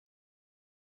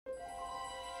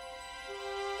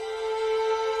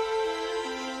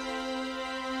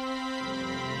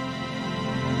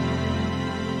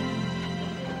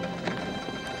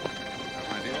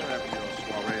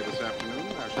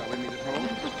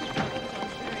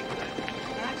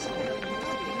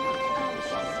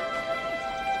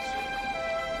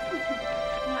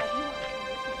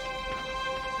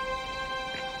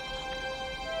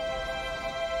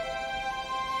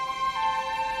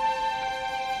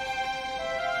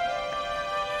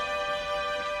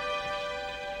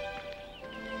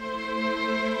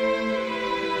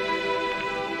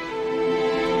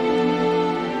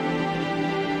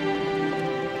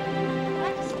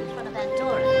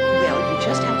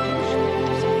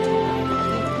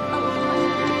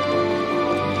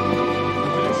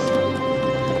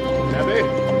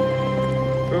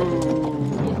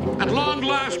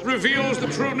reveals the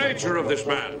true nature of this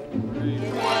man.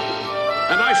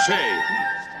 And I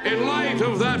say, in light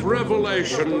of that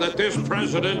revelation, that this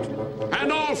president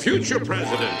and all future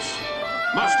presidents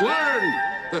must learn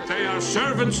that they are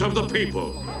servants of the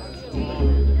people.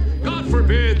 God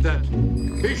forbid that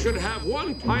he should have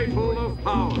one title of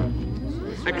power,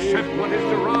 except what is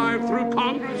derived through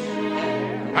Congress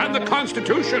and the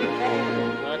Constitution.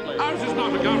 Ours is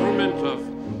not a government of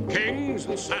kings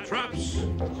and satraps,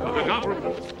 but a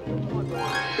government,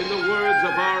 in the words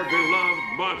of our beloved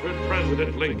martyred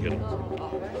President Lincoln,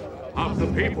 of the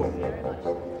people,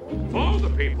 for the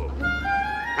people,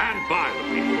 and by the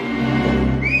people.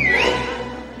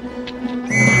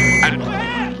 And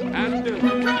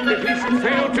if he should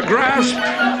fail to grasp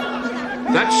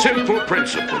that simple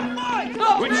principle,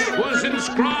 which was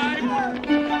inscribed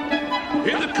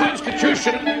in the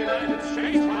Constitution of the United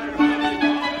States.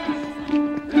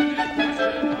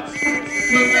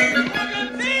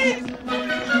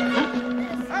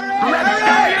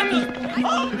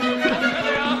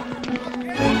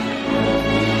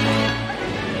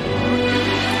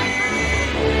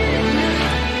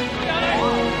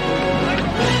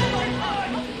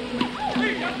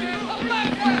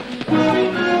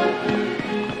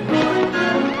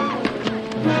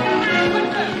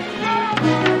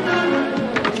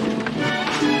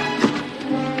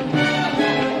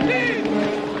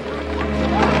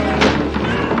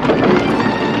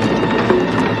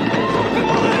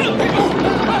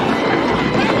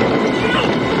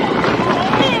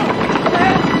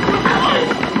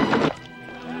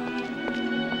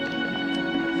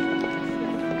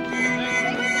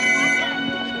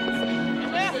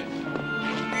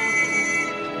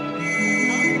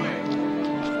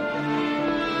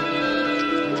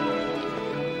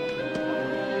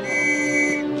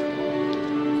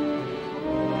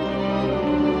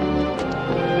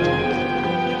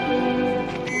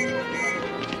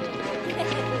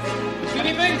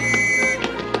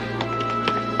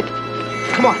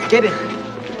 Come on, get in.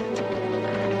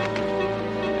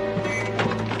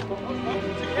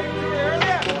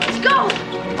 Let's go!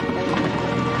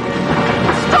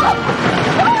 Stop!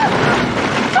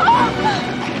 Stop!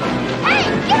 Hey,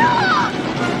 get off!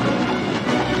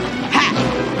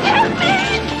 Help me!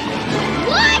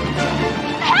 What?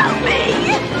 Help me!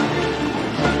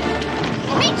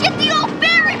 Meet you at the old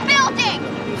Barry building!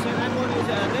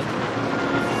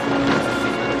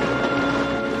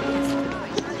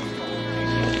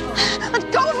 Let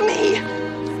go of me! I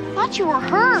thought you were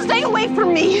hurt. Stay away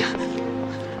from me!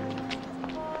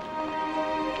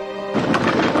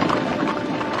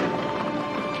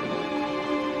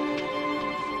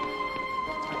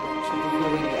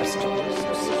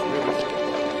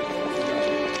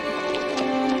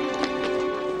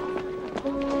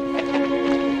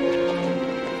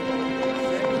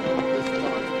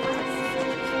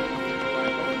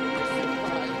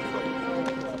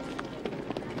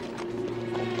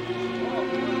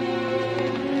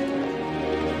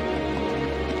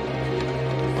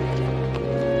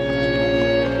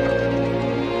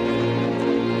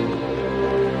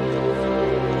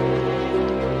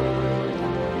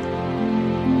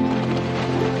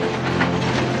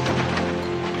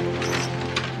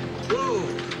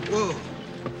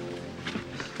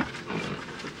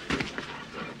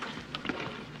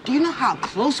 Do you know how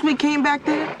close we came back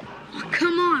there? Oh,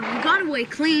 come on, we got away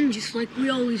clean, just like we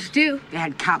always do. They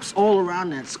had cops all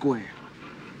around that square.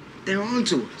 They're on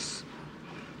to us.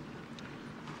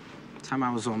 Time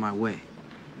I was on my way.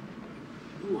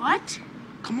 What?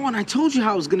 Come on, I told you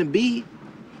how it was gonna be.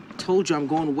 I told you I'm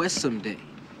going west someday.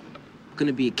 I'm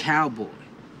gonna be a cowboy.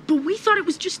 But we thought it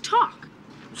was just talk.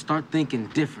 Start thinking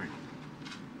different.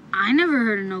 I never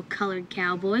heard of no colored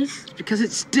cowboys. Because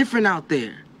it's different out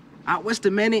there. Out west,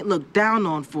 a man ain't looked down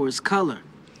on for his color.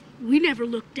 We never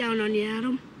looked down on you,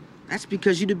 Adam. That's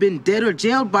because you'd have been dead or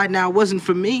jailed by now. It wasn't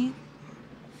for me.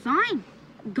 Fine.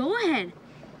 Go ahead.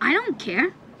 I don't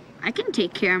care. I can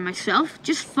take care of myself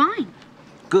just fine.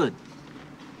 Good.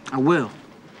 I will.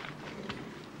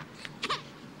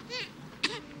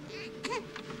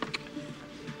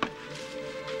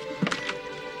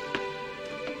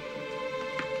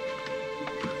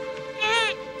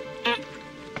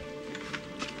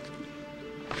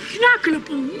 You're not gonna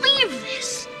believe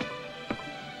this.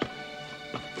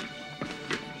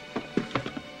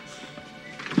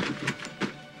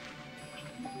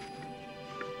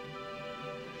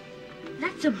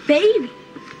 That's a baby.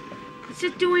 What's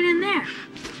it doing in there?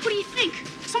 What do you think?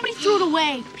 Somebody threw it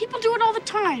away. People do it all the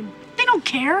time. They don't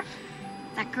care.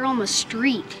 That girl in the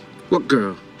street, What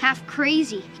girl? half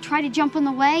crazy, tried to jump on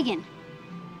the wagon.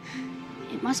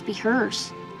 It must be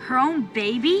hers. Her own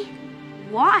baby?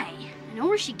 Why? I know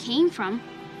where she came from.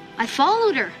 I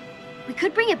followed her. We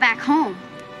could bring it back home.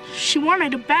 She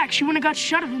wanted it back. She wouldn't have got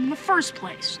shut of him in the first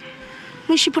place. At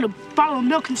least she put a bottle of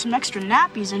milk and some extra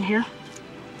nappies in here.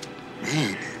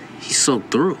 Man, he's so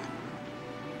through.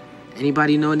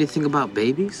 Anybody know anything about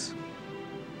babies?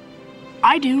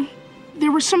 I do.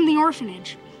 There was some in the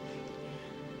orphanage.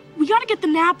 We gotta get the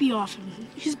nappy off him.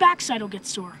 His backside will get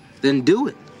sore. Then do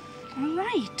it. All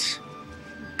right.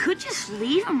 Could just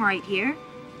leave him right here.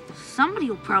 Somebody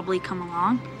will probably come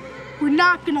along. We're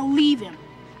not gonna leave him.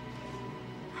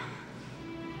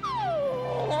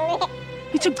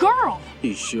 It's a girl.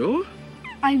 You sure?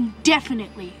 I'm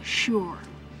definitely sure.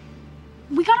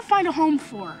 We gotta find a home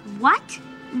for her. What?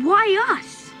 Why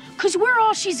us? 'Cause we're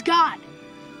all she's got.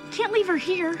 Can't leave her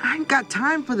here. I ain't got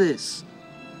time for this.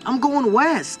 I'm going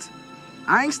west.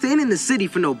 I ain't staying in the city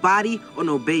for no body or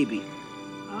no baby.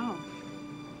 Oh.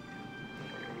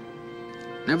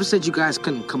 Never said you guys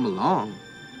couldn't come along.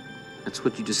 That's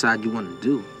what you decide you want to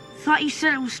do. Thought you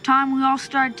said it was time we all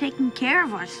started taking care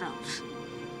of ourselves.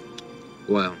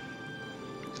 Well,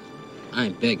 I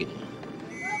ain't begging you.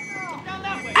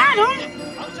 Adam!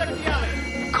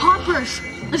 Coppers,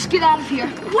 let's get out of here.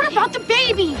 What about the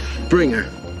baby? Bring her.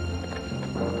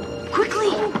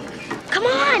 Quickly. Come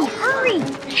on, hurry.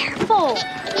 Careful.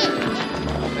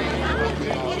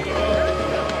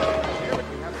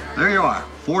 There you are.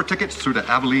 4 tickets through to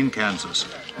Abilene, Kansas.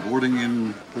 Boarding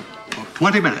in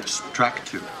 20 minutes. Track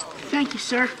 2. Thank you,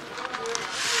 sir.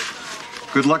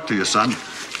 Good luck to you, son.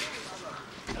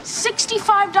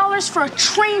 $65 for a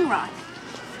train ride.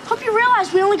 Hope you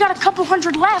realize we only got a couple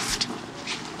hundred left.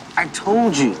 I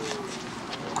told you.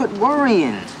 Quit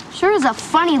worrying. Sure is a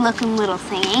funny-looking little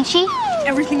thing, ain't she?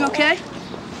 Everything okay?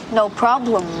 No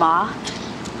problem, Ma.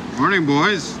 Morning,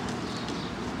 boys.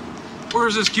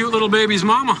 Where's this cute little baby's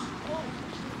mama?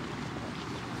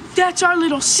 That's our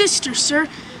little sister, sir.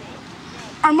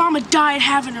 Our mama died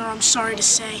having her, I'm sorry to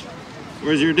say.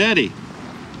 Where's your daddy?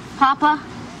 Papa,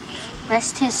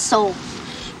 rest his soul.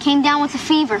 Came down with a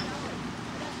fever.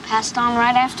 Passed on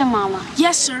right after Mama.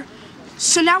 Yes, sir.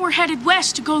 So now we're headed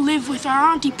west to go live with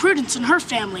our Auntie Prudence and her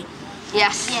family.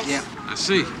 Yes. Yeah. I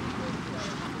see.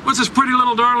 What's this pretty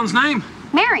little darling's name?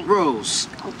 Mary. Rose.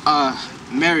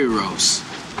 Mary Rose.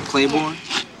 Claiborne?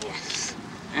 Yes.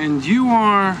 And you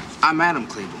are... I'm Adam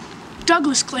Claiborne.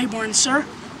 Douglas Claiborne, sir.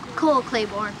 Cole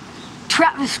Claiborne.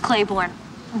 Travis Claiborne.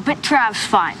 But Trav's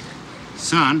fine.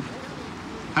 Son,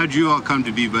 how'd you all come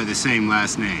to be by the same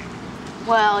last name?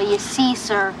 Well, you see,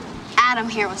 sir, Adam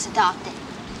here was adopted.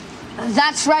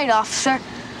 That's right, officer.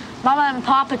 Mama and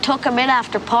Papa took him in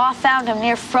after Pa found him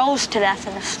near froze to death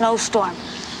in a snowstorm.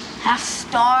 Half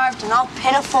starved and all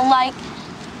pitiful like.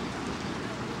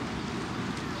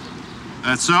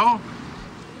 That's so?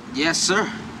 Yes,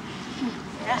 sir.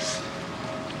 Yes.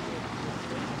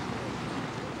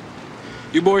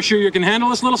 You boys sure you can handle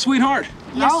this little sweetheart?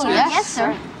 Yes, sir. Yes,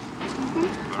 sir.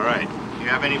 All right. You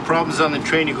have any problems on the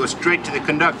train, you go straight to the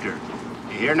conductor.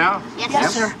 You hear now?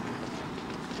 Yes, sir.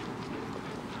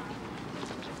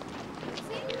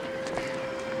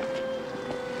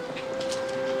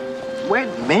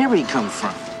 Where'd Mary come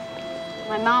from?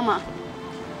 My mama.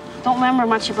 Don't remember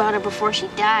much about her before she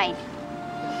died.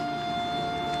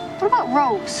 What about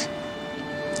Rose?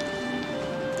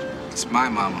 It's my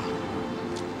mama.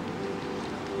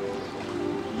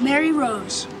 Mary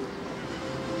Rose.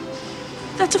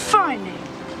 That's a fine name.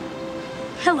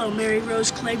 Hello, Mary Rose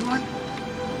Claiborne.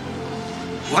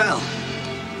 Well,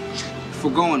 if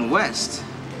we're going west,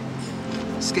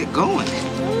 let's get going.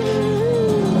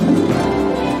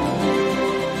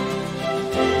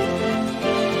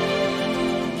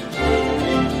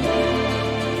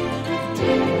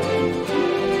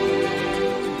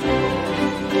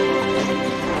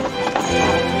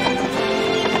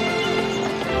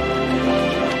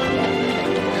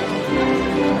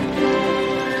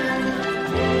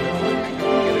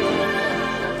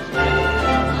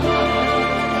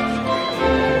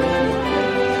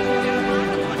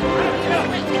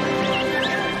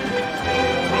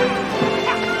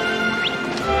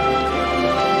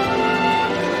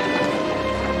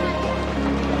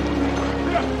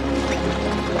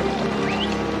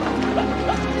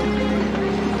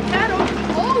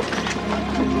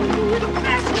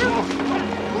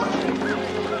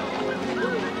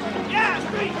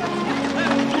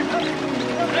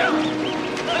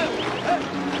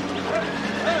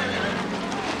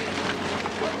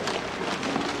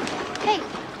 Hey,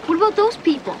 what about those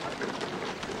people?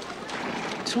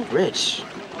 Too rich.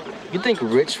 You think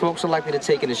rich folks are likely to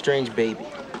take in a strange baby?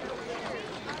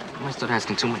 I might start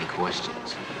asking too many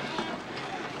questions.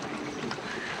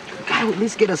 Gotta at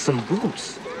least get us some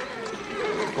boots.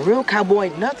 A real cowboy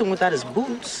ain't nothing without his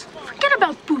boots. Forget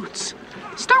about boots.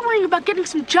 Start worrying about getting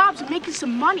some jobs and making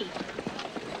some money.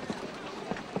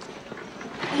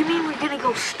 You mean we're gonna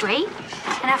go straight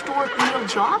and have to work real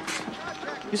jobs?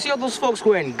 You see all those folks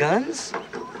wearing guns?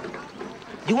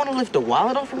 You want to lift a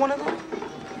wallet off of one of them?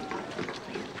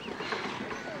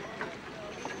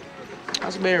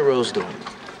 How's Mary Rose doing?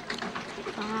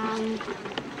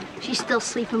 She's still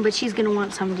sleeping, but she's gonna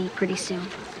want something to eat pretty soon.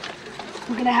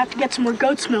 We're gonna have to get some more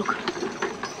goat's milk.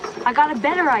 I got a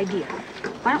better idea.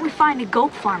 Why don't we find a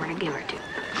goat farmer to give her to?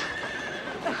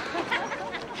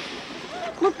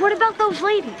 Look, what about those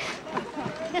ladies?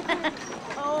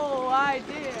 Oh, I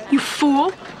did. You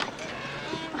fool.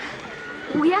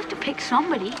 We have to pick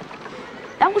somebody.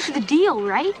 That was the deal,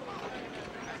 right?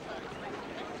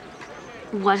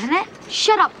 Wasn't it?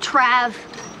 Shut up, Trav.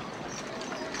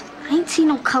 I ain't seen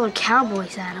no colored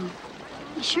cowboys at him.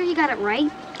 You sure you got it right?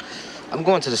 I'm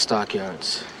going to the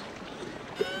stockyards.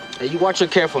 Hey, you watch her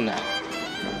careful now.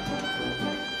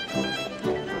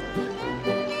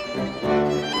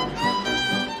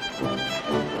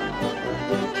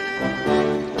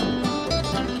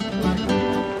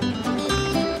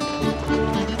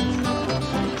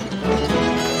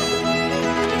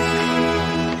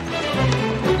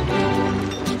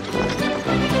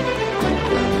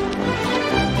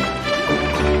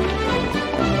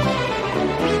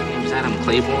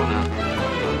 Claiborne,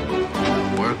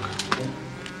 work.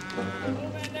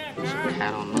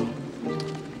 I don't know.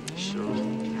 Sure.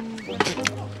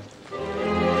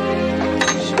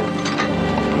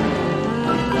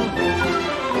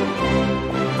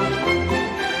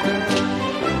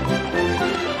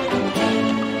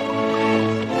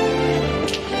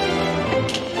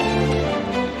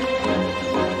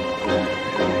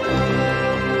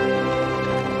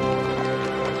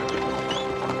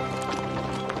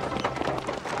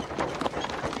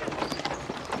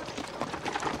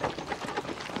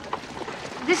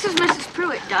 This is Mrs.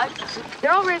 Pruitt, Doug.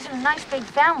 They're all raising a nice big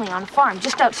family on a farm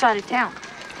just outside of town.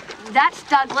 That's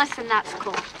Douglas, and that's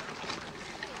cool.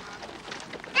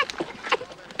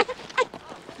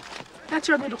 That's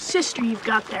our little sister you've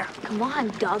got there. Come on,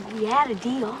 Doug, we had a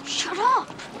deal. Shut up.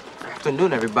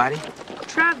 Afternoon, everybody.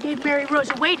 Trav gave Mary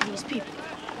Rose away to these people.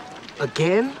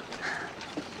 Again?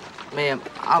 Man,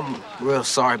 I'm real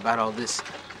sorry about all this.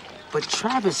 But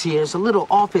Travis here is a little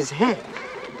off his head.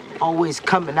 Always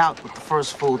coming out with the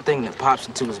first full thing that pops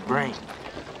into his brain.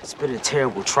 It's been a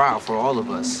terrible trial for all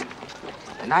of us.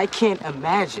 And I can't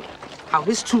imagine how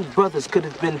his two brothers could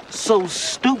have been so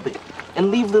stupid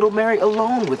and leave little Mary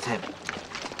alone with him.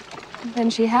 Then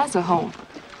she has a home.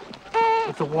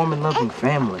 With a warm and loving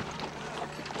family.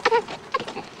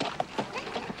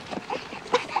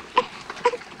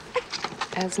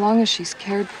 As long as she's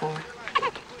cared for.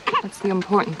 That's the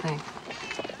important thing.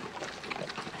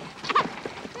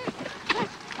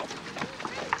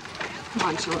 Come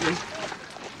on, children.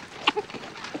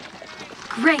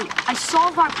 Great. I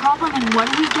solved our problem, and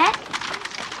what do we get?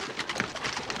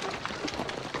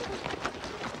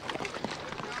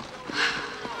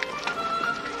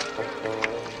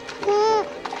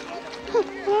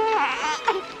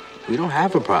 We don't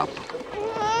have a problem.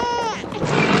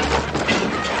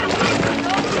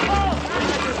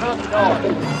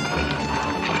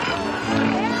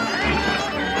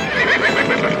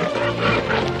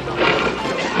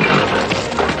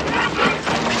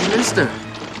 Mister,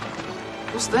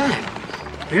 what's that?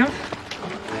 Yeah?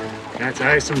 That's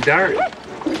Isom Dart.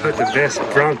 Put the best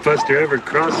bronc buster ever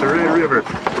crossed the Red River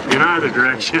in either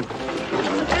direction.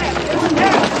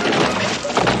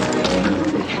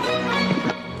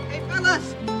 Hey,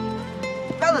 fellas!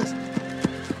 Fellas!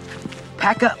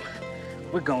 Pack up.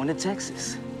 We're going to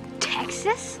Texas.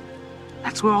 Texas?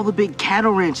 That's where all the big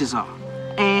cattle ranches are.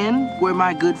 And where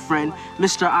my good friend,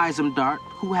 Mr. Isom Dart,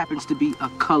 who happens to be a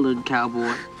colored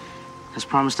cowboy, has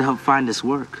promised to help find us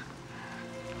work.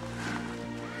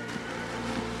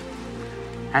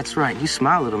 That's right. You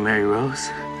smile, little Mary Rose.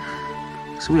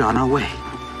 So we on our way.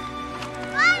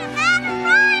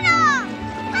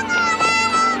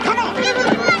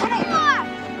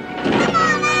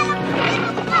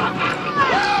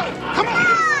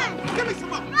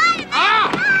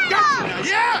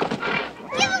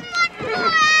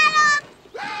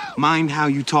 Mind how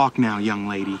you talk now, young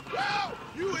lady.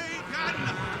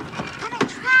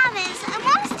 Travis, I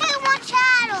want to stay and watch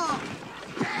cattle.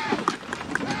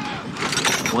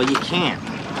 Well, you can't.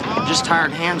 We're just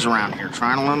hired hands around here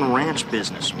trying to learn the ranch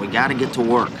business. We gotta get to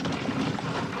work.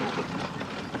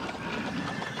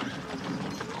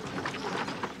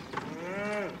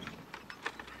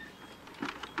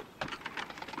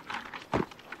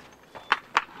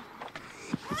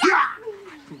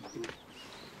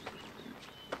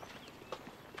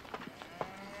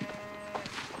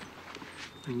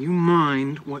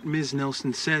 what Ms.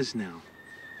 Nelson says now.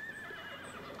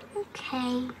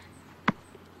 Okay.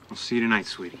 I'll see you tonight,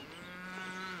 sweetie.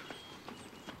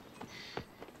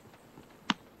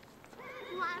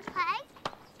 You want to play?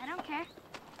 I don't care.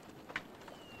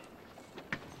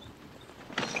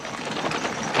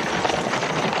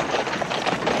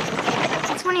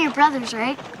 That's one of your brothers,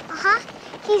 right? Uh-huh.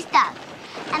 He's Doug.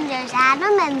 And there's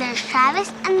Adam, and there's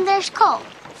Travis, and there's Cole.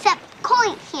 Except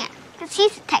Cole ain't here, because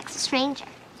he's a Texas Ranger.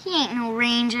 He ain't no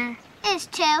ranger. Is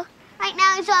too. Right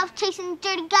now he's off chasing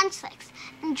dirty gun slicks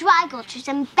and dry gulchers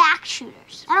and back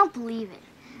shooters. I don't believe it.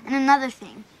 And another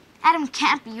thing, Adam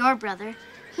can't be your brother.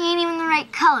 He ain't even the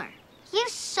right color.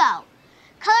 He's so.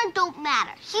 Color don't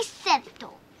matter. He said it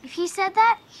don't. If he said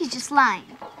that, he's just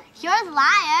lying. You're the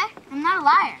liar. I'm not a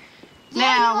liar. Yeah,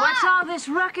 Now, you what's are. all this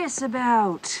ruckus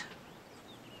about?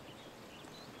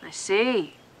 I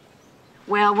see.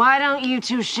 Well, why don't you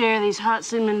two share these hot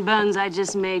cinnamon buns I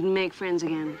just made and make friends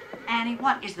again? Annie,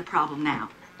 what is the problem now?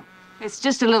 It's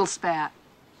just a little spat.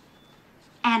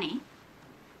 Annie?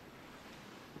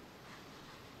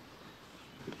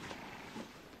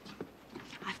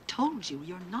 I've told you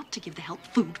you're not to give the help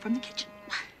food from the kitchen.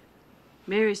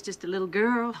 Mary's just a little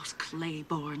girl. Those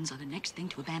Clayborns are the next thing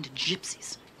to abandoned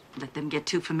gypsies. Let them get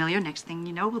too familiar, next thing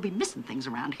you know, we'll be missing things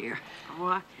around here.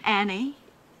 Oh, Annie,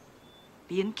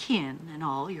 being kin and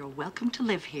all, you're welcome to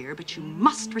live here, but you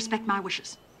must respect my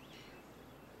wishes.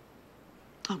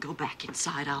 I'll go back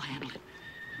inside. I'll handle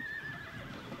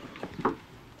it.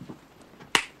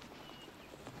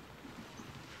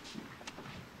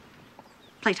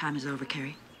 Playtime is over,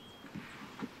 Carrie.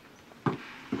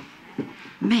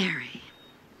 Mary.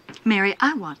 Mary,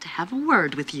 I want to have a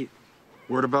word with you.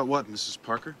 Word about what, Mrs.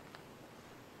 Parker?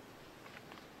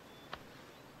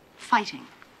 Fighting.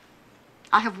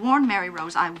 I have warned Mary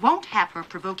Rose I won't have her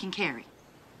provoking Carrie.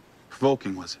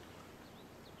 Provoking, was it?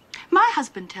 My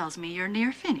husband tells me you're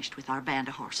near finished with our band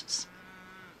of horses.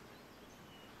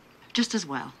 Just as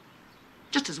well.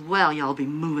 Just as well y'all be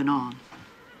moving on.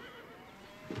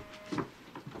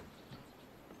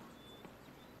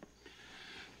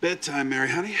 Bedtime, Mary,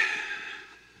 honey.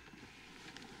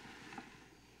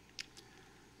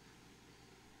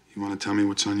 You want to tell me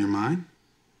what's on your mind?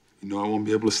 You know I won't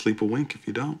be able to sleep a wink if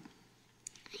you don't.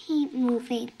 I hate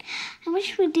moving. I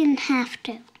wish we didn't have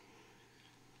to.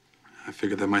 I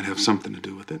figured that might have something to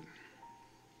do with it.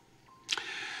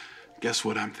 Guess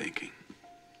what I'm thinking?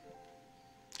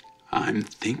 I'm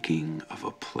thinking of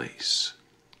a place.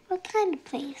 What kind of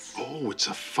place? Oh, it's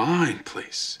a fine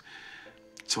place.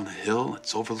 It's on a hill.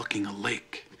 It's overlooking a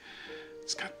lake.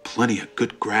 It's got plenty of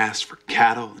good grass for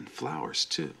cattle and flowers,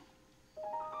 too.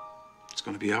 It's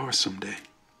going to be ours someday.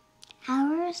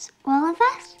 Ours? All of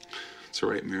us? That's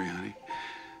right, Mary, honey.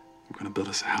 We're going to build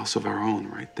us a house of our own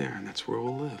right there, and that's where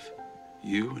we'll live.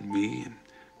 You and me and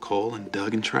Cole and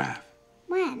Doug and Trav.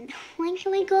 When? When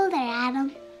can we go there,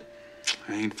 Adam?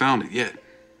 I ain't found it yet.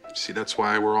 See, that's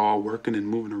why we're all working and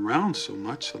moving around so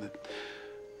much, so that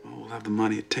we'll have the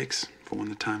money it takes for when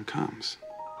the time comes.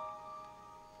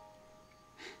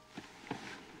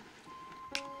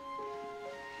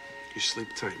 You sleep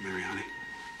tight, Mary, honey.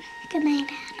 Good night,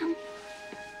 Adam.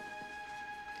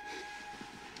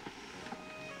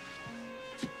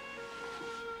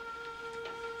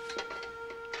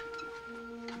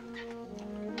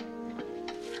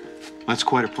 That's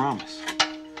quite a promise.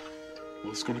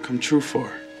 Well, it's gonna come true for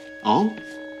her. Oh?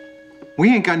 We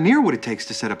ain't got near what it takes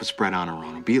to set up a spread on our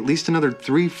own. It'll be at least another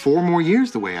 3-4 more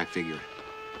years the way I figure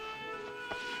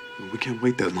it. Well, we can't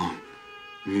wait that long.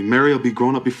 I mean, Mary will be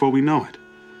grown up before we know it.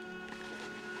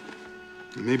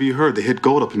 And maybe you heard they hit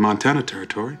gold up in Montana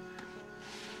territory.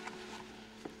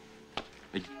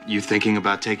 Are you thinking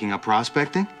about taking up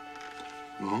prospecting?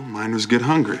 Well, miners get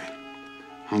hungry.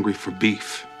 Hungry for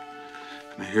beef.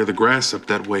 And I hear the grass up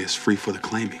that way is free for the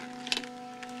claiming.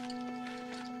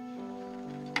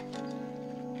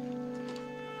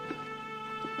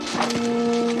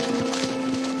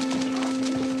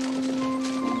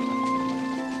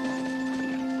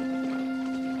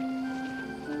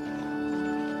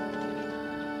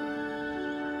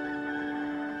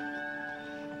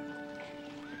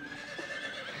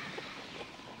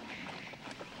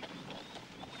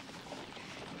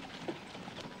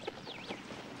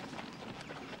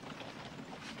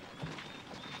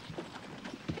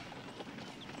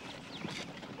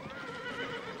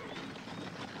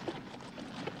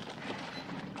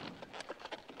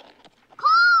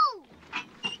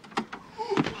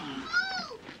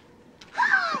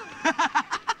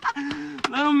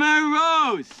 Little Mary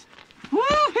Rose!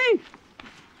 Woo-hee!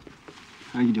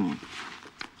 How you doing?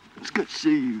 It's good to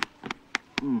see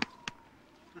you.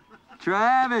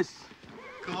 Travis!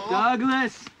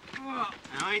 Douglas! Well,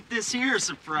 now ain't this here a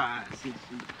surprise?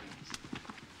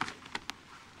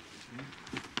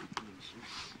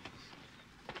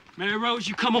 Mary Rose,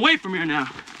 you come away from here now.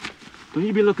 Don't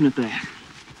you be looking at that.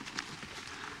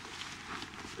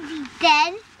 Is he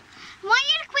dead? I want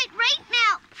you to quit right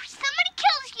now. Somebody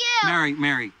kills you.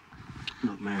 Mary.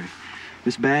 Look, Mary,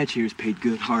 this badge here has paid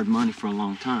good, hard money for a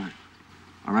long time.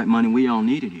 All right, money we all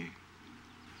needed here.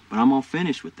 But I'm all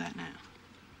finished with that now.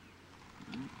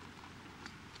 All right?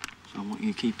 So I want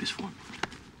you to keep this for me.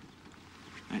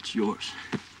 That's yours.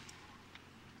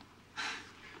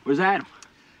 Where's Adam?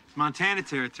 Montana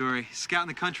territory, scouting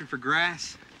the country for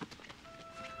grass.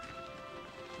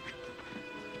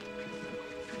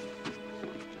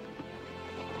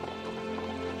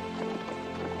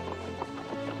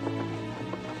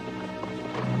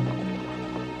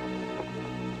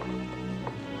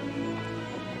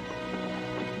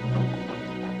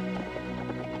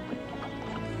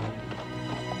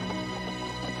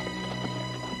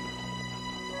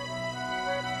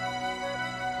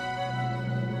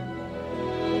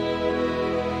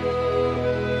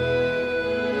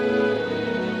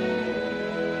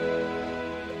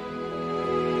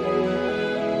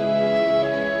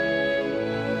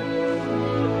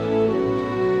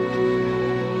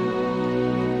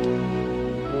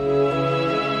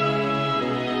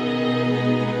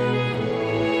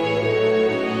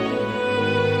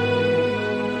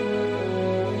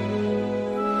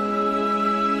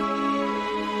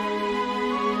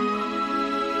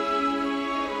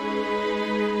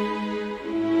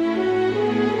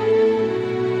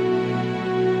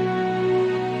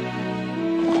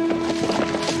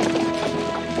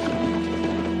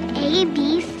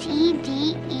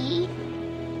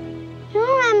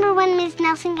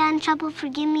 Nelson got in trouble for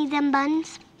giving me them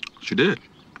buns? She did.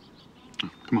 Oh,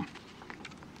 come on.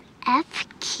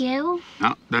 F-Q?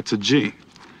 No, that's a G.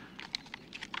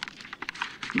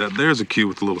 There's a Q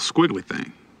with a little squiggly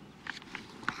thing.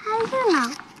 How do you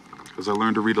know? Because I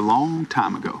learned to read a long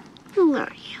time ago. Who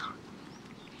are you?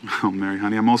 Oh, Mary,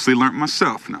 honey, I mostly learned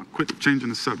myself. Now, quit changing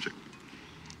the subject.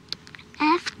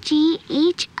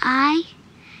 F-G-H-I.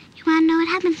 You want to know what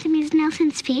happened to Ms.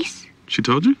 Nelson's face? She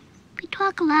told you? We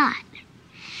talk a lot.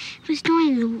 It was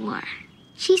during the war.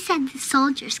 She said the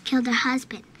soldiers killed her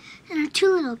husband and her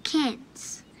 2 little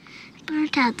kids.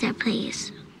 Burnt out their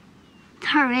place. With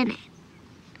her in it.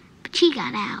 But she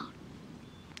got out.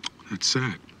 That's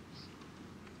sad.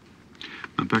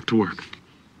 Now back to work.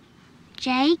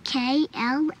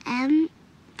 J-K-L-M.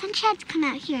 Then she had to come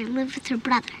out here and live with her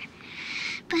brother.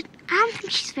 But I don't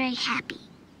think she's very happy.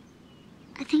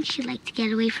 I think she'd like to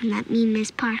get away from that mean Miss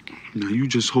Parker. Now, you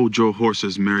just hold your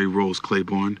horses, Mary Rose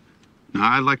Claiborne. Now,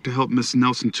 I'd like to help Miss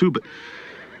Nelson, too, but...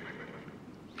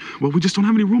 well, we just don't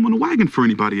have any room on the wagon for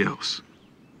anybody else.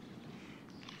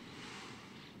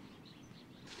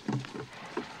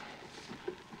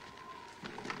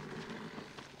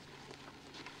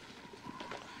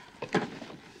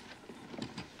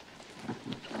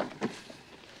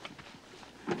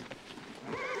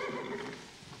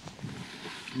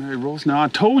 Mary Rose, now I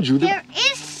told you that... There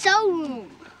is so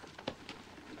room.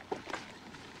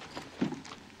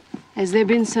 Has there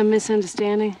been some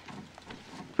misunderstanding?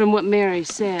 From what Mary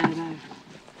said,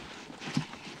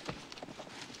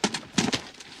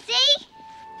 See?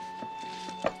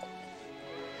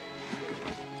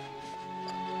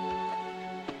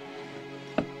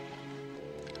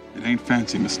 It ain't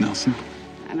fancy, Miss Nelson.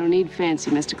 I don't need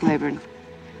fancy, Mr. Claiborne.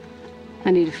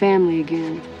 I need a family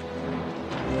again.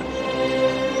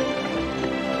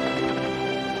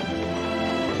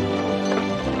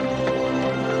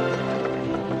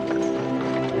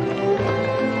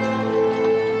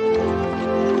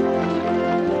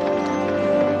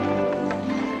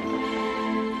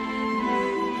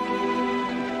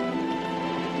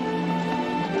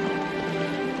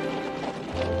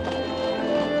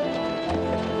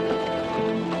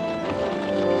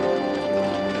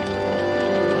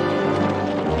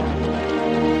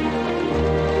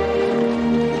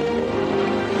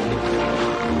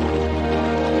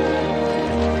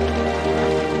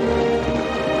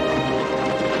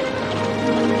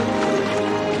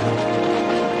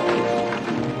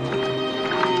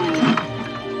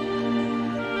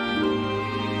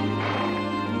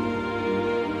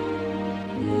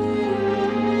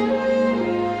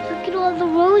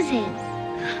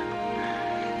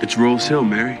 It's Rose Hill,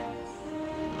 Mary.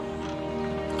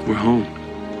 We're home.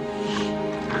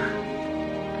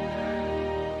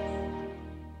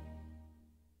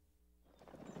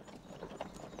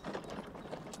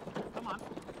 Come on,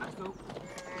 let's go.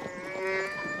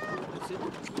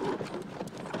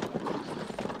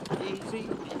 Easy,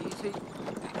 easy.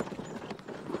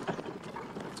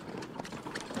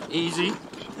 Easy,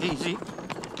 easy.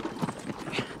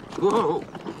 Whoa,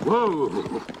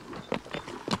 whoa.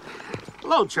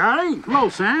 Hello, Charlie. Hello,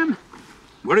 Sam.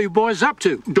 What are you boys up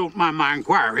to? Don't mind my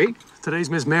inquiry. Today's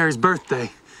Miss Mary's birthday.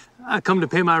 I come to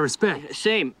pay my respect.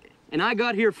 Same. And I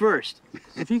got here first.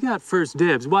 If you got first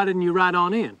dibs, why didn't you ride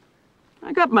on in?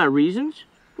 I got my reasons.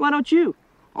 Why don't you?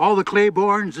 All the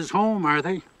Claibornes is home, are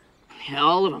they? Yeah,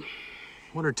 all of them.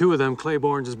 One or two of them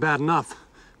Claibornes is bad enough,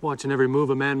 watching every move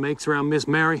a man makes around Miss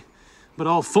Mary. But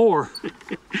all four...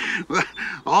 Well,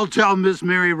 I'll tell Miss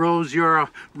Mary Rose you're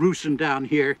roosting down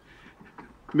here.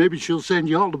 Maybe she'll send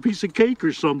you all a piece of cake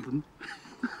or something.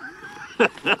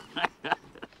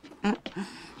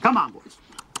 Come on, boys.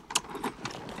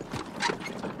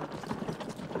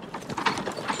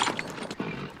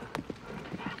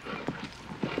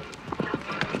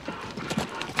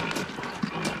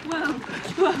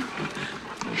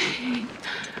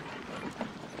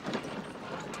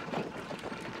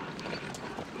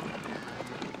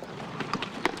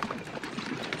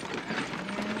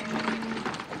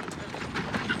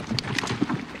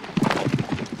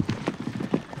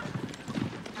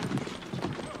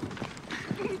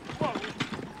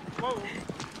 Whoa,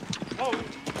 whoa.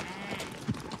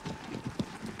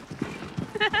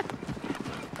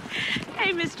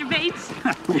 Hey, Mr. Bates.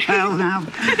 Well, now,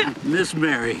 Miss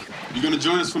Mary. You gonna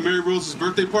join us for Mary Rose's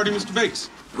birthday party, Mr. Bates?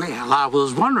 Well, I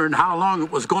was wondering how long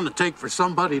it was going to take for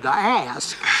somebody to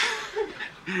ask.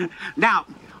 Now,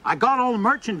 I got all the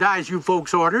merchandise you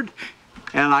folks ordered,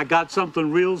 and I got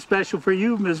something real special for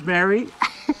you, Miss Mary.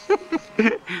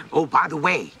 Oh, by the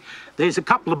way, there's a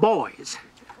couple of boys,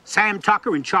 Sam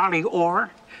Tucker and Charlie Orr.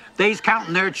 They's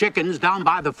counting their chickens down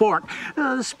by the fort.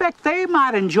 Expect they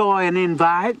might enjoy an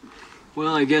invite.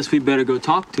 Well, I guess we better go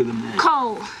talk to them then.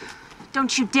 Cole,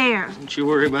 don't you dare. Don't you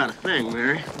worry about a thing,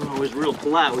 Mary. You're always real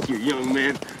polite with your young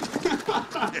man.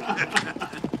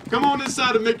 Come on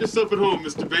inside and make yourself at home,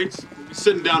 Mr. Bates. We'll be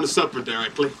sitting down to supper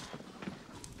directly.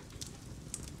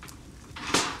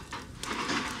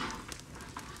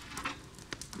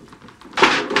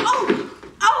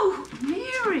 Oh,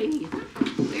 Mary.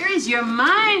 Where is your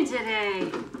mind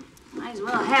today? Might as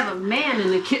well have a man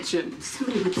in the kitchen.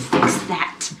 Somebody would fix that.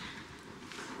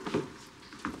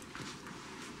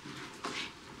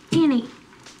 Annie,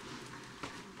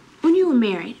 when you were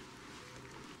married,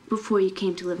 before you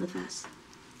came to live with us,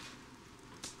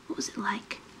 what was it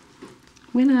like?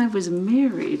 When I was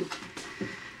married,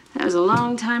 that was a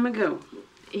long time ago.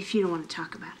 If you don't want to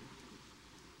talk about it.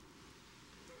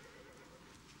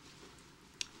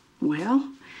 Well,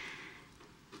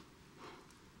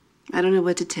 I don't know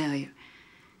what to tell you.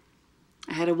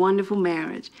 I had a wonderful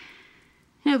marriage.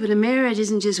 You know, but a marriage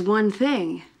isn't just one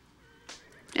thing.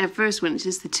 At first, when it's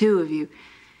just the two of you,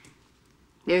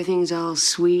 everything's all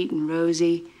sweet and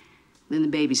rosy. Then the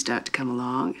babies start to come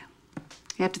along.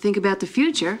 You have to think about the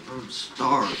future. I'm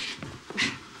starved.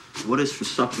 What is for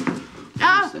supper?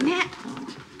 Oh, Matt.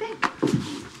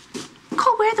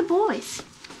 Cole, where are the boys?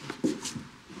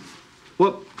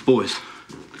 What boys?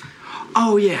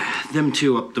 Oh, yeah, them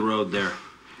two up the road there.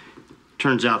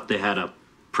 Turns out they had a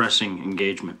pressing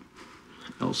engagement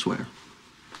elsewhere.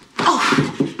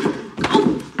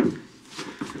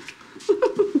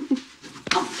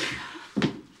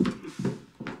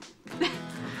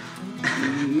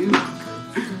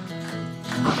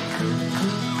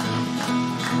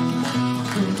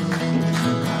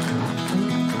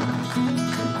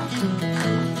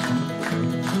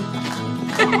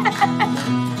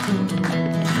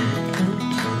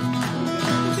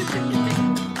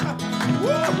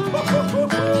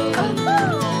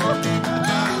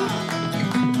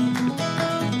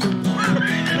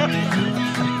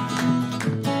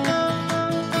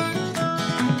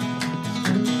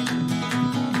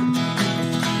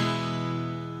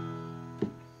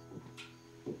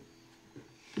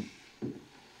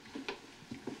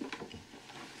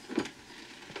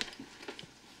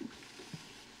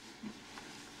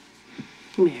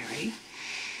 Mary,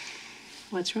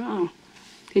 what's wrong?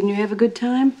 Didn't you have a good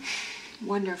time?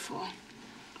 Wonderful.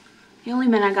 The only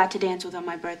men I got to dance with on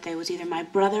my birthday was either my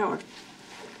brother or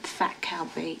Fat Cal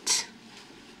Bates.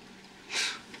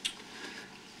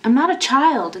 I'm not a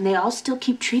child, and they all still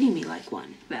keep treating me like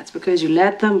one. That's because you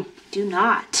let them. Do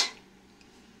not.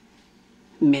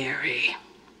 Mary,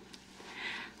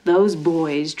 those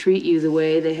boys treat you the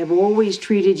way they have always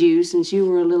treated you since you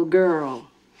were a little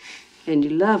girl. And you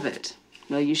love it.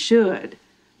 Well, you should.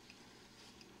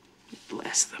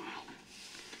 Bless them.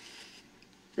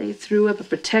 They threw up a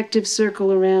protective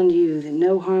circle around you that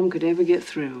no harm could ever get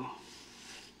through.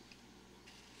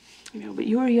 You know, but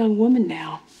you're a young woman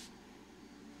now.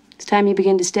 It's time you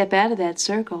begin to step out of that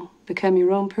circle, become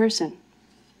your own person.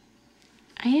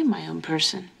 I am my own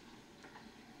person.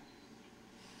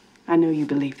 I know you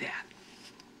believe that.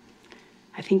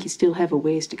 I think you still have a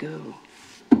ways to go.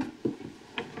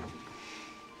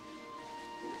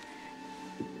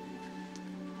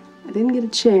 I didn't get a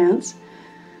chance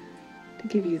to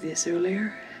give you this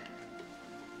earlier.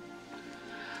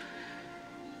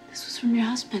 This was from your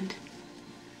husband.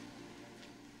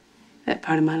 That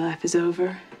part of my life is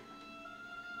over.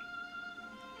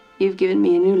 You've given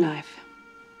me a new life.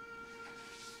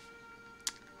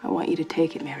 I want you to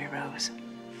take it, Mary Rose.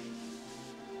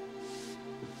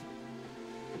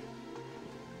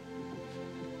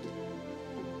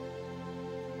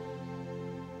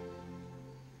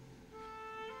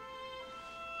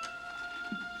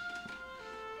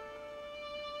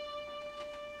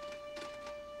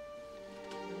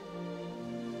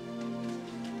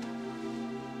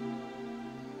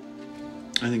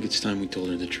 I think it's time we told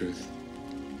her the truth.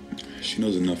 She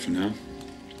knows enough for now.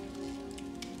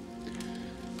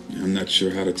 I'm not sure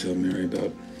how to tell Mary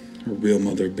about her real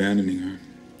mother abandoning her.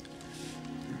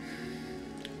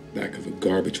 Back of a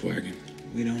garbage wagon.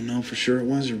 We don't know for sure it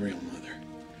was her real mother.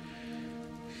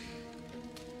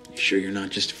 You sure you're not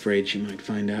just afraid she might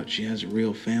find out she has a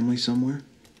real family somewhere?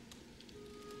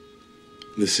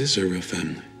 This is her real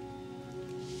family.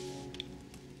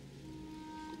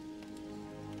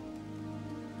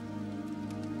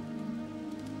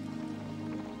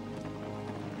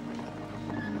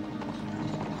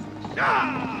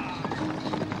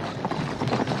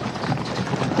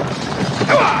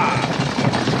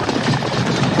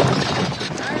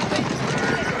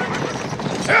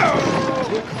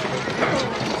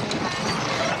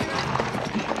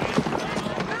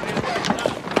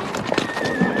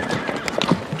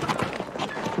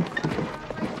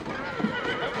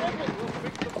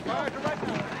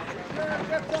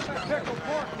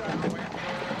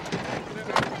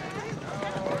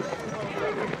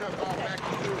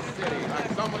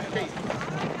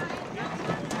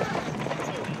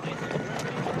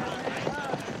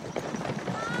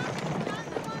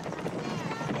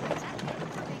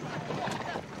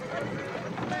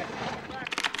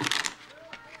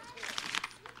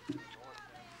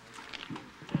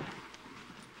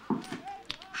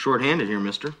 Short-handed here,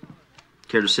 mister.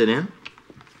 Care to sit in?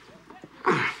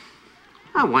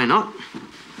 Why not?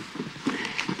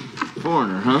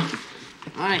 Foreigner, huh?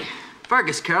 Aye.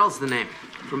 Fergus Carroll's the name.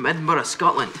 From Edinburgh,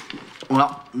 Scotland.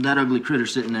 Well, that ugly critter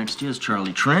sitting next to you is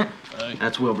Charlie Trent. Aye.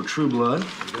 That's Wilbur Trueblood.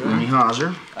 Ernie Hauser.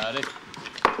 Howdy.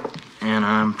 And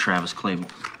I'm Travis Claiborne.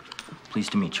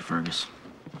 Pleased to meet you, Fergus.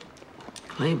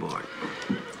 Claiborne.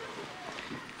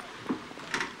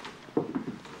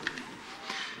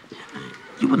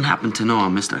 You wouldn't happen to know a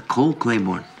Mr. Cole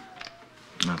Claiborne?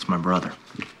 That's my brother.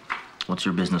 What's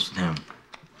your business with him?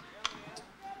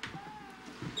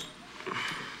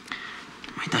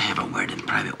 Might I have a word in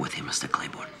private with you, Mr.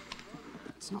 Claiborne?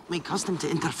 It's not my custom to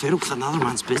interfere with another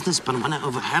man's business, but when I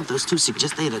overheard those two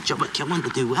suggest they had a job at killing to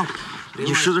do well.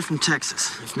 You sure they're from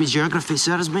Texas? If my geography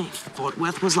serves me, Fort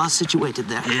Worth was last situated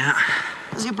there. Yeah.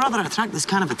 Does your brother attract this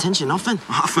kind of attention often?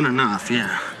 Often enough,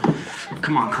 yeah.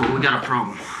 Come on, Cole, we got a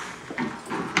problem.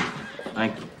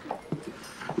 Thank you.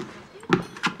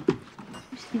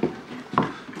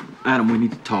 Adam, we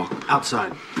need to talk.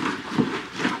 Outside.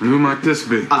 And who might this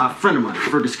be? A friend of mine,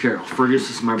 Fergus Carroll. Fergus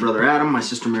is my brother Adam, my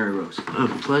sister Mary Rose.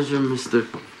 Pleasure, Mr.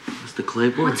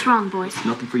 Claiborne. What's wrong, boys?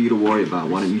 Nothing for you to worry about.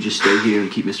 Why don't you just stay here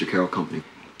and keep Mr. Carroll company?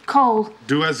 Cole.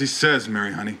 Do as he says,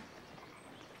 Mary, honey.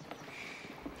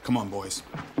 Come on, boys.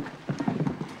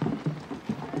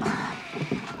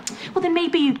 Well, then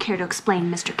maybe you'd care to explain,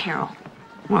 Mr. Carroll.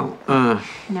 Well,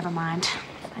 Never mind.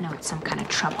 I know it's some kind of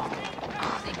trouble.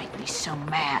 Oh, they make me so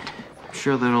mad. I'm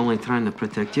sure they're only trying to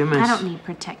protect you, miss. I don't need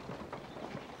protect.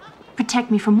 Protect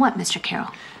me from what, Mr. Carroll?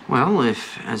 Well,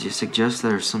 if, as you suggest,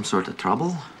 there's some sort of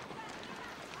trouble.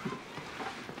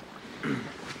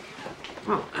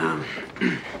 Well,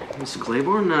 Miss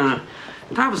Claiborne,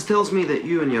 Travis tells me that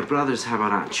you and your brothers have a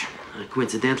ranch.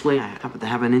 Coincidentally, I happen to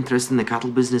have an interest in the cattle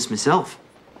business myself.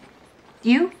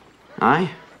 You?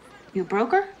 Aye? You a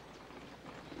broker?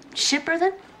 Shipper,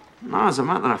 then? No, as a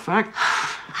matter of fact.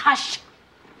 Hush!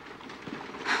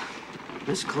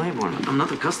 Miss Claiborne, I'm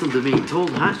not accustomed to being told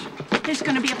hush. There's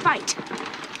gonna be a fight.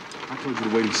 I told you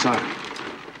to wait inside.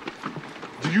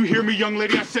 Do you hear me, young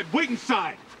lady? I said wait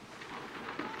inside!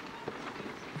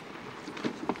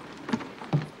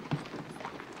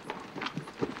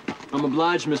 I'm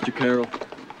obliged, Mr. Carroll.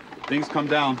 Things come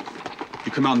down.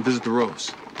 You come out and visit the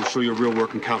Rose. We'll show you a real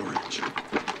working cattle ranch.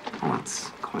 Oh, that's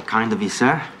quite kind of you,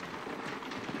 sir.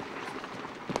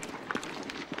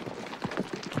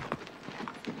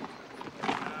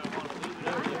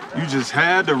 You just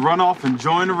had to run off and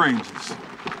join the Rangers.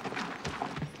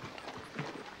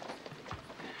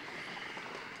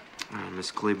 Miss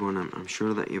Claiborne, I'm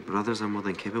sure that your brothers are more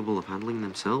than capable of handling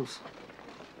themselves.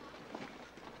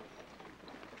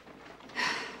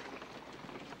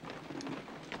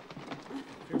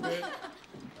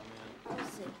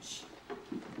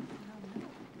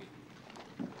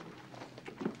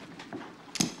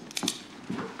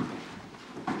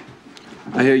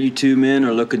 I hear you two men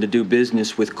are looking to do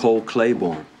business with Cole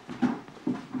Claiborne.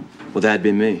 Well, that'd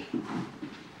be me.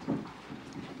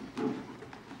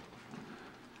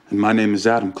 And my name is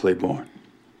Adam Claiborne.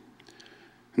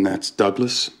 And that's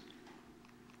Douglas.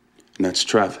 And that's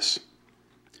Travis.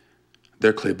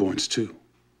 They're Claibornes too.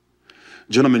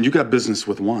 Gentlemen, you got business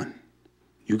with one.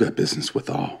 You got business with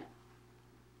all.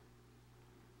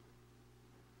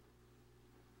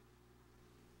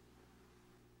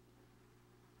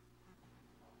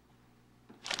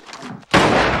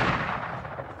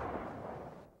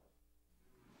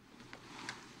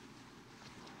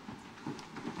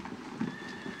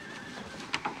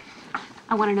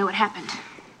 I want to know what happened.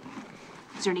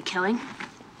 Was there any killing?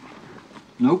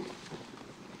 Nope.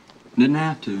 Didn't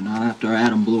have to, not after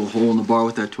Adam blew a hole in the bar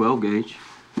with that 12 gauge.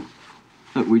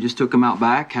 Look, we just took him out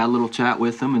back, had a little chat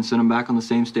with them, and sent them back on the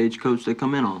same stagecoach they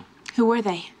come in on. Who were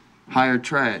they? Hired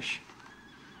trash.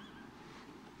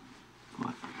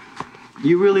 What?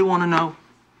 You really want to know?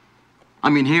 I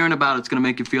mean, hearing about it's gonna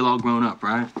make you feel all grown up,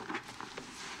 right?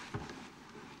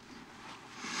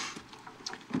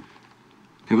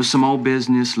 It was some old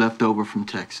business left over from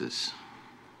Texas.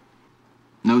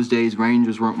 In those days,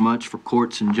 Rangers weren't much for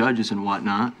courts and judges and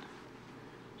whatnot.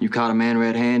 You caught a man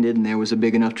red-handed and there was a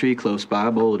big enough tree close by,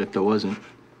 a bullet if there wasn't.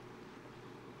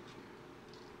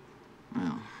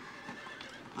 Well,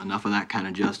 enough of that kind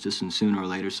of justice and sooner or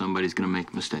later somebody's gonna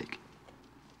make a mistake.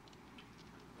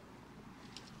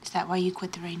 Is that why you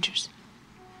quit the Rangers?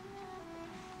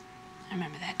 I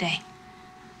remember that day.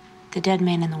 The dead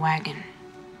man in the wagon.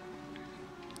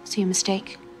 See a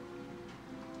mistake?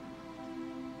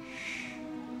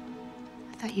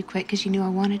 I thought you quit because you knew I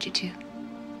wanted you to.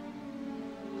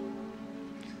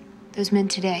 Those men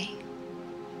today.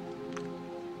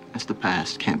 That's the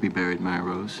past. Can't be buried, Mary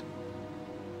Rose.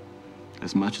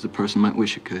 As much as a person might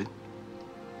wish it could.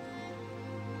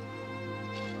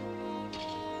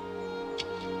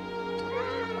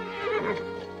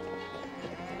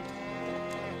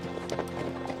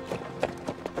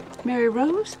 Mary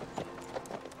Rose?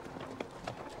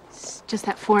 It's just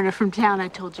that foreigner from town I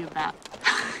told you about.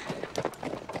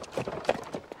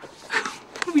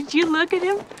 Would you look at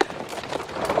him?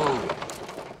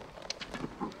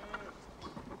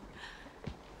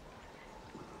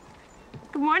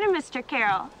 Good morning, Mr.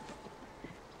 Carroll.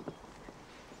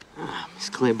 Miss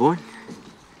Claiborne?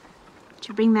 Did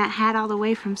you bring that hat all the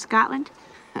way from Scotland?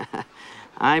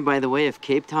 Aye, by the way of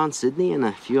Cape Town, Sydney, and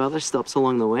a few other stops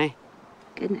along the way.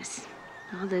 Goodness,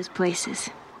 all those places.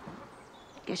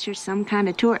 Guess you're some kind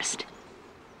of tourist.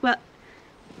 Well,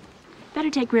 better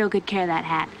take real good care of that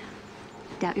hat.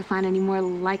 Doubt you'll find any more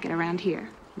like it around here.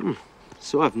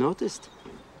 So I've noticed.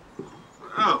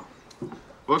 Oh,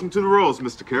 welcome to the Rolls,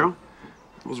 Mr. Carroll.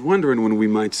 I was wondering when we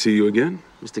might see you again.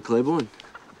 Mr. Claiborne.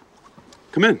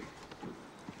 Come in.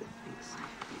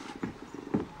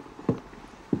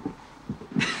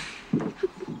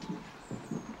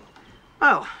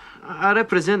 Well, I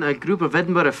represent a group of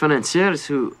Edinburgh financiers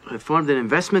who have formed an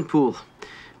investment pool.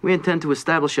 We intend to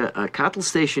establish a cattle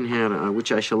station here,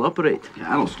 which I shall operate.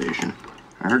 Cattle station?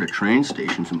 I heard of train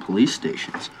stations and police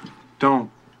stations. Don't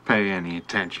pay any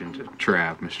attention to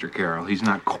Trav, Mr. Carroll. He's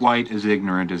not quite as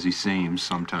ignorant as he seems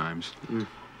sometimes.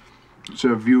 So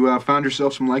have you found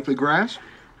yourself some likely grass?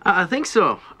 I think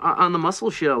so. On the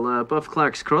Muscle Shell above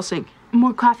Clark's Crossing.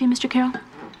 More coffee, Mr. Carroll?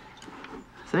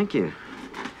 Thank you.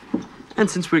 And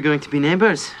since we're going to be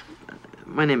neighbors,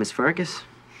 my name is Fergus.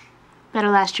 Better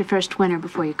last your first winter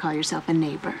before you call yourself a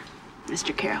neighbor,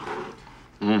 Mr. Carroll.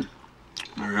 There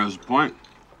has a point.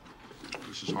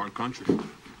 This is hard country.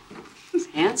 He's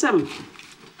handsome.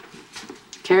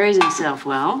 Carries himself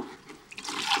well.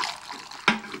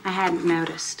 I hadn't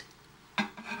noticed.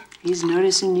 He's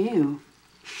noticing you.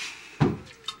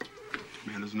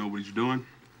 Man doesn't know what he's doing.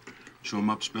 Show him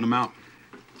up, spin him out.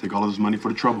 Take all of his money for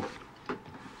the trouble.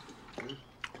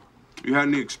 You had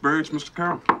any experience, Mr.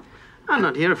 Carroll? I'm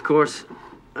not here, of course.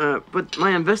 But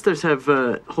my investors have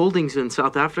holdings in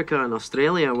South Africa and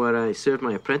Australia where I served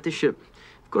my apprenticeship.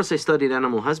 Of course, I studied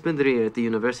animal husbandry at the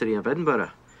University of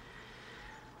Edinburgh.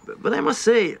 But I must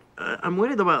say, I'm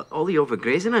worried about all the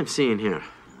overgrazing I'm seeing here.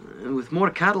 And with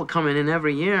more cattle coming in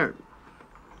every year,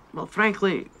 well,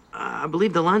 frankly, I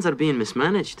believe the lands are being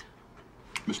mismanaged.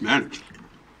 Mismanaged?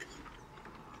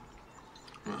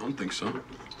 I don't think so.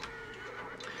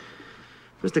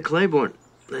 Mr. Claiborne,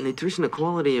 the nutritional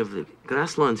quality of the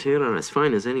grasslands here are as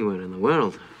fine as anywhere in the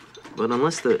world. But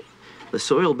unless the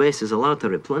soil base is allowed to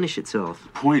replenish itself.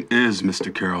 Point is,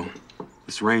 Mr. Carroll,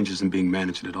 this range isn't being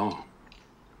managed at all.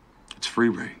 It's free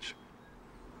range.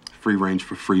 Free range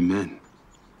for free men.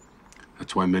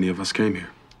 That's why many of us came here.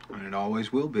 And it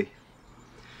always will be.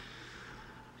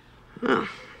 Well,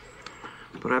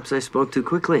 perhaps I spoke too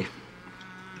quickly.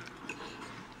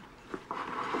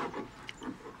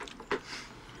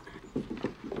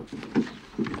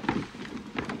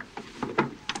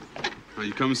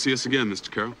 You come and see us again, Mr.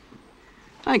 Carroll.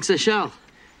 Thanks, I shall.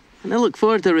 And I look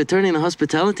forward to returning the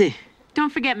hospitality.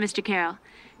 Don't forget, Mr. Carroll.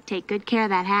 Take good care of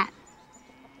that hat.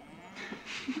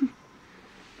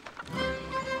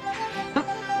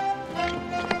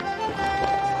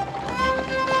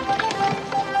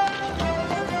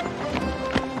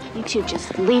 You two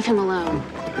just leave him alone.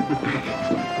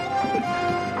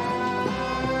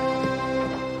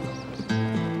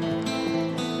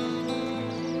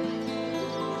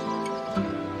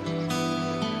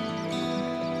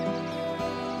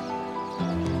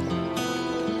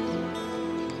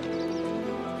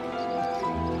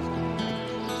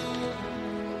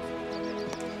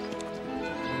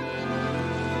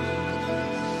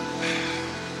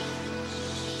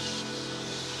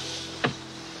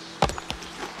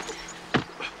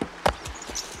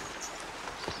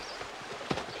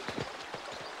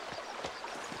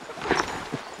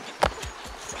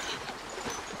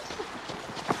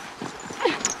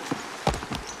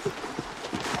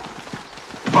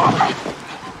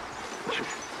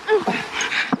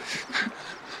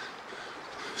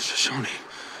 Shoshone,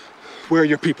 where are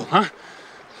your people, huh?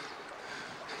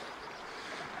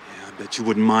 Yeah, I bet you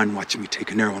wouldn't mind watching me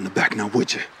take an arrow in the back now,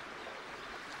 would you?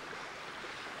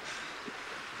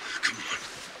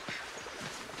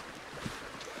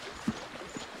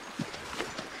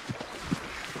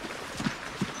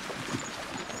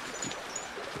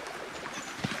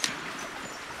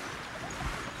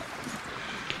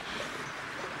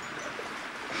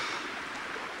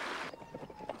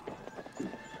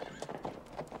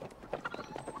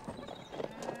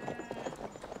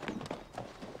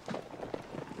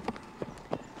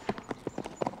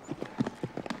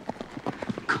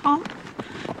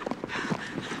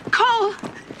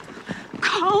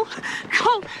 Cole!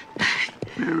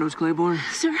 Mary Rose Claiborne?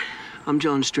 Sir? I'm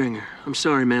John Stringer. I'm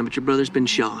sorry, ma'am, but your brother's been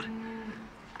shot.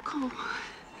 Cole,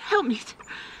 help me.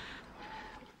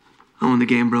 Oh, when the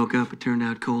game broke up, it turned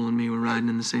out Cole and me were riding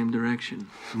in the same direction.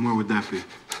 And where would that be?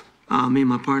 Me and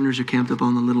my partners are camped up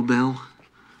on the Little Bell.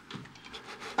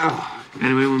 Oh.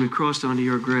 Anyway, when we crossed onto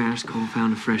your grass, Cole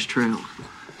found a fresh trail.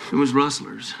 It was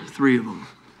rustlers, 3 of them.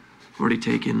 Already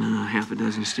taken half a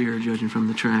dozen steer, judging from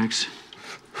the tracks.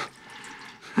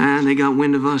 And they got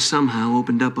wind of us somehow,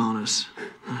 opened up on us.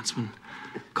 That's when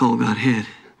Cole got hit.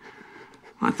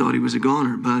 I thought he was a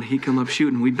goner, but he come up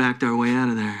shooting. We backed our way out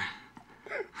of there.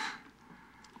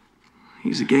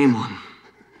 He's a game one.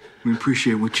 We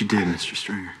appreciate what you did, Mr.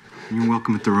 Stringer. You're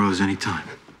welcome at the Rose anytime.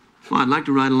 Well, I'd like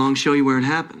to ride along, show you where it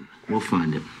happened. We'll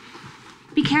find it.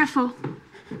 Be careful.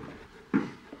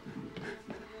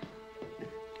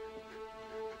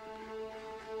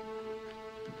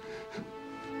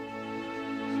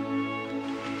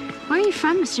 Where are you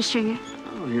from, Mr. Stringer?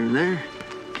 Oh, here and there.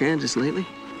 Kansas lately.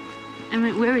 I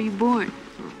meant, where were you born?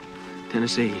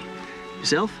 Tennessee.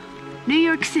 Yourself? New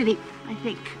York City, I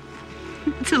think.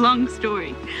 It's a long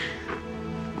story.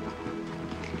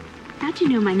 How'd you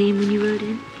know my name when you rode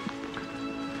in?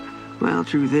 Well,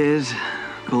 truth is,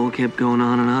 Cole kept going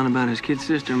on and on about his kid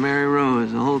sister, Mary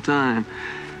Rose, the whole time.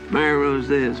 Mary Rose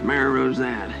this, Mary Rose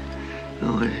that. So,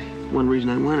 one reason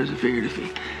I went is I figured if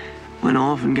he went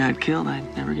off and got killed,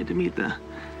 I'd never get to meet the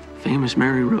famous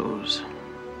Mary Rose.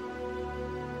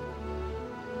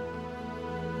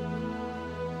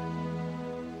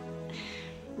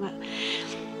 Well,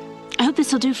 I hope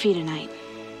this'll do for you tonight.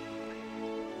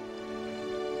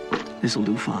 This'll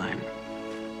do fine.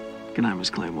 Good night, Miss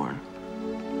Claiborne.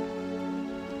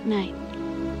 Night.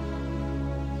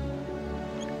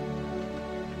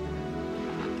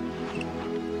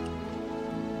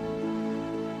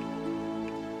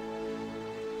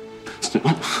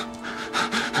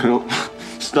 No.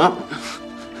 Stop.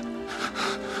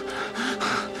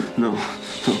 No.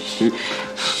 Stop.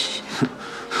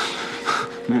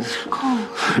 Cole.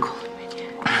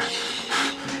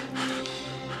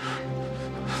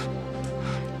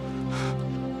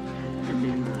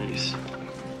 Nice.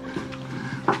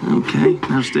 Okay,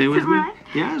 now stay with me. Right?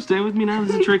 Yeah, stay with me now.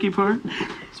 This is the tricky part.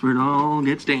 It's where it all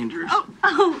gets dangerous.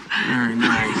 Oh. Very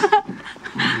nice.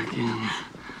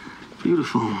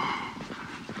 Beautiful.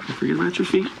 Don't forget about your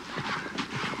feet.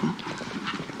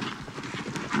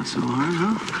 Not so hard,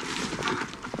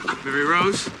 huh? Mary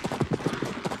Rose?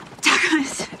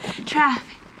 Douglas, Trav,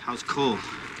 How's Cole?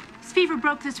 his fever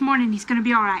broke this morning. He's gonna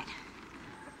be all right.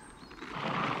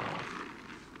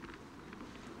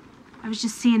 I was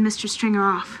just seeing Mr. Stringer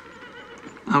off.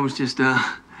 I was just,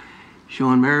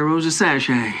 showing Mary Rose a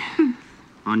sachet.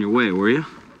 On your way, were you?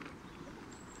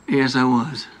 Yes, I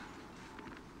was.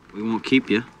 We won't keep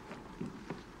you.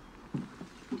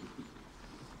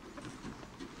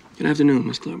 Good afternoon,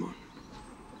 Miss Claiborne.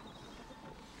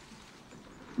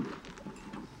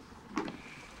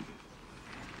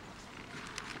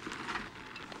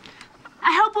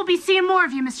 I hope we'll be seeing more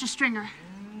of you, Mr. Stringer.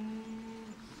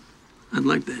 I'd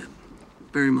like that.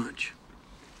 Very much.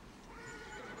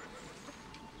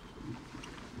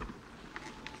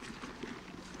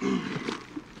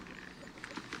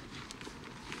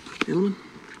 Gentlemen?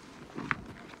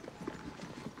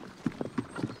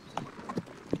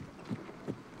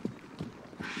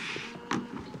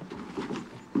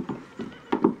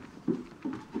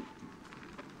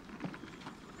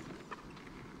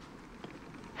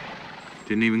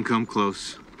 Didn't even come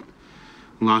close.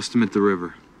 Lost him at the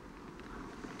river.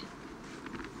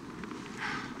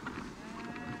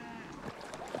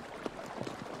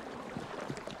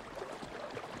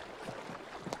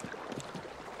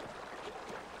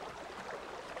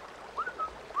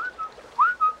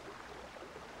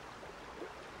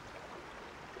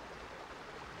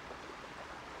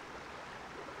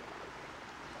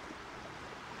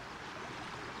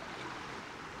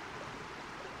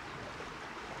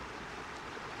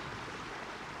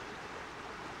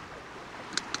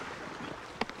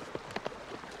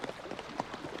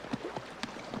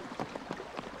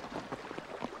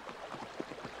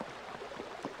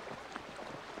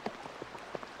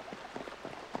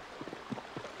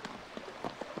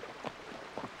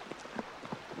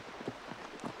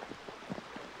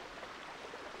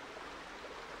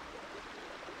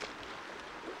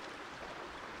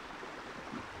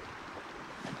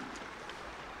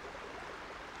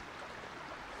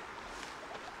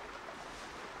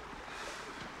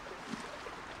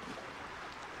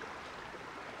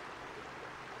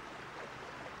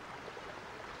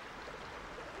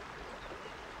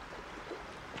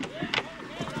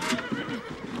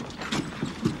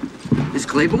 Miss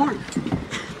Claiborne?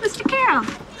 Mr. Carroll,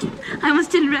 I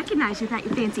almost didn't recognize you without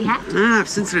your fancy hat. I've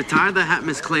since retired the hat,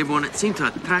 Miss Claiborne. It seemed to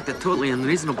attract a totally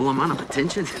unreasonable amount of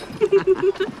attention.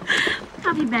 How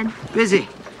have you been? Busy.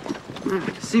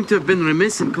 Seem to have been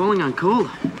remiss in calling on Cole.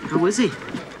 How is he?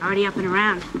 Already up and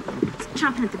around. He's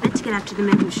chomping at the bit to get after the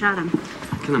men who shot him.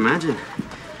 I can imagine.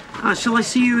 Shall I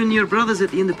see you and your brothers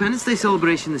at the Independence Day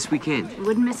celebration this weekend?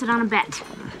 Wouldn't miss it on a bet.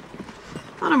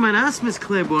 Thought I might ask Miss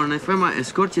Claiborne if I might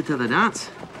escort you to the dance.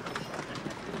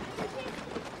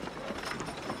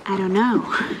 I don't know.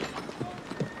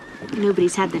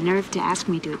 Nobody's had the nerve to ask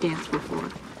me to a dance before.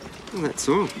 Well, that's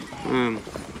all.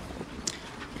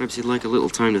 Perhaps you'd like a little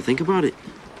time to think about it.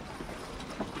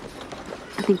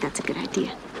 I think that's a good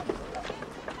idea.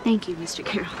 Thank you, Mr.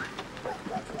 Carroll.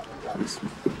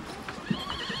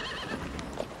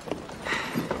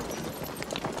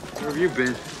 Where have you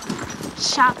been?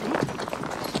 Shopping.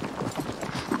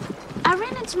 I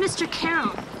ran into Mr.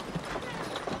 Carroll.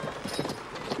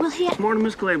 Will he... Morning,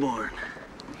 Miss Claiborne.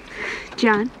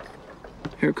 John?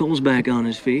 Here Cole's back on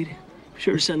his feet.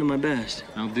 Sure to send him my best.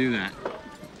 I'll do that.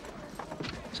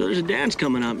 So there's a dance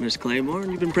coming up, Miss Claiborne.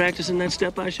 You've been practicing that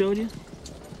step I showed you?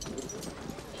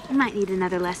 I might need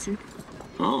another lesson.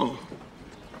 Oh.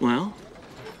 Well,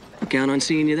 I'll count on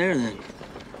seeing you there then.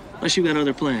 Unless you got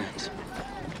other plans.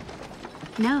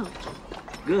 No.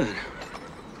 Good.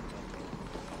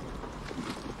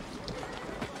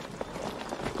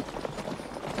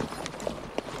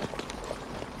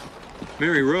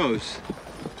 Mary Rose.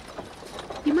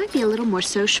 You might be a little more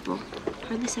sociable.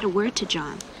 Hardly said a word to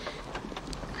John.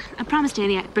 I promised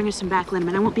Annie I'd bring her some back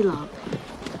lemon. I won't be long.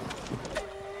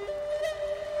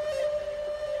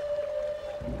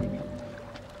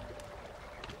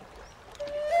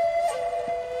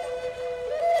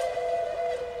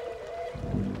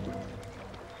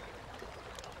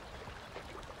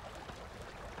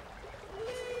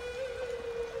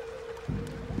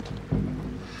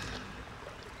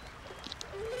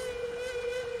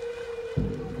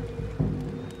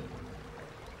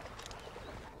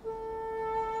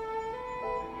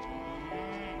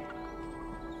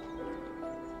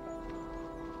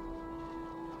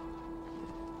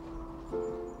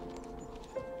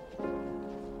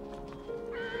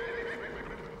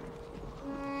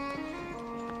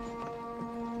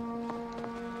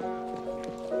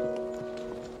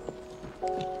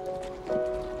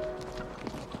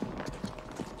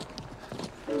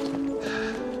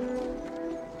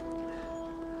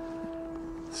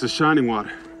 It's the Shining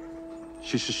Water.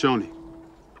 She's Shoshone.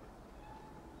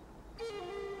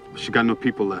 She got no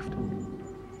people left.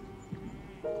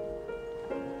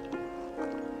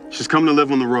 She's coming to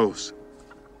live on the Rose.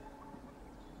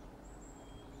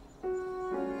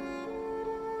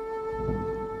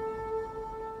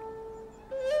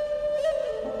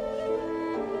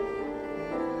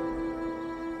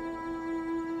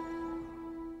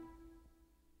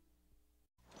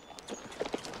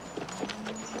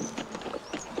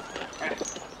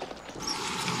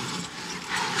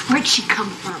 Where'd she come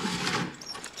from?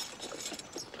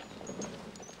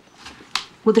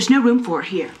 Well, there's no room for her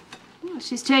here. Well,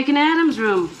 she's taking Adam's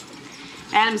room.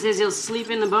 Adam says he'll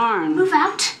sleep in the barn. Move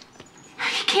out?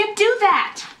 You can't do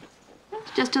that.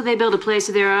 Just till they build a place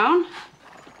of their own.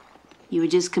 You were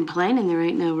just complaining there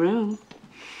ain't no room.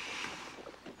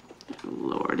 Oh,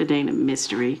 Lord, it ain't a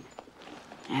mystery.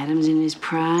 Adam's in his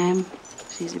prime.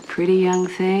 She's a pretty young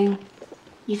thing.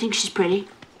 You think she's pretty?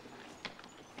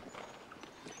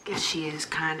 Guess she is,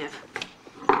 kind of.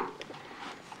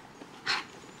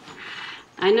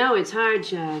 I know it's hard,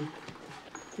 John.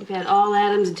 You've had all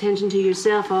Adam's attention to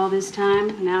yourself all this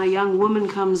time. Now a young woman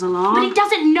comes along. But he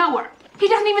doesn't know her. He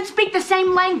doesn't even speak the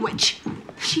same language.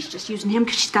 She's just using him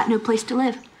because she's got no place to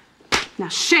live. Now,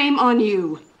 shame on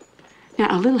you. Now,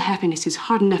 a little happiness is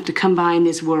hard enough to come by in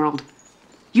this world.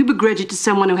 You begrudge it to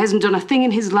someone who hasn't done a thing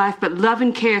in his life but love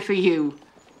and care for you.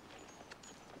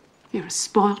 You're a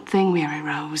spoilt thing, Mary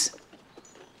Rose.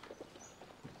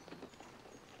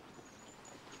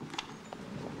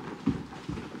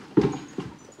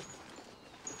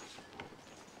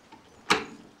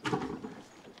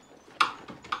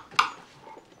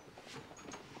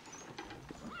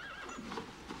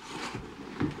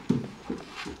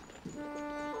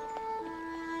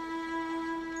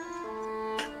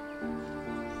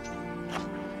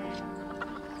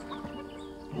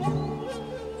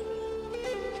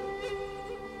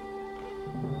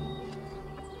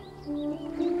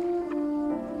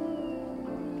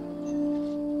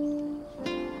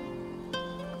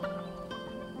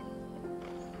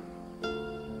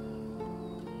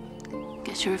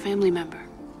 Guess you're a family member.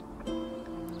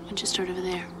 Why'd you start over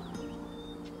there?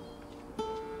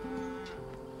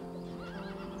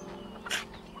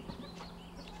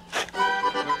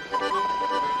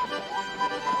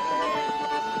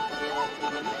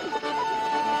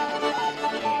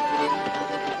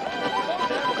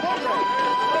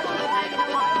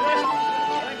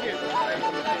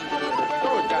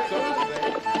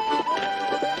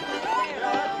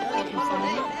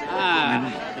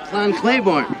 Clown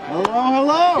Claiborne. Hello,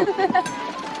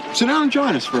 hello. Sit down and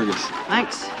join us, Fergus.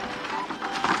 Thanks.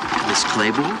 Miss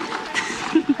Claiborne?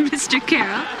 Mr.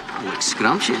 Carroll. You look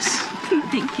scrumptious.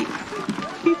 Thank you.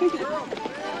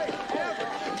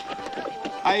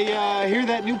 I hear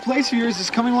that new place of yours is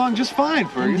coming along just fine,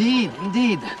 Fergus. Indeed,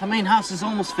 indeed. The main house is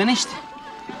almost finished.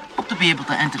 Hope to be able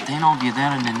to entertain all of you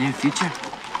there in the near future.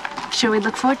 Sure, we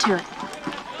look forward to it.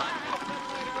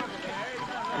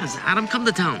 Has Adam come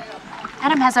to town?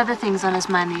 Adam has other things on his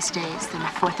mind these days than the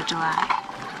 4th of July.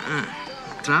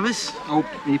 Travis? Oh,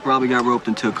 he probably got roped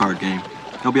into a card game.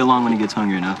 He'll be along when he gets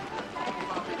hungry enough.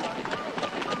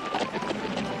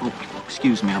 Oh,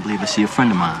 excuse me, I believe I see a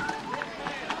friend of mine.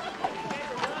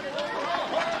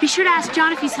 Be sure to ask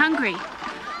John if he's hungry.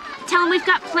 Tell him we've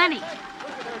got plenty.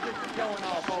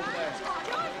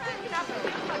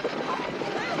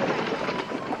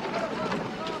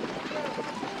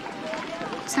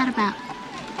 What's that about?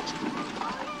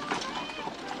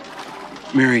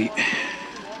 Mary,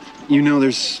 you know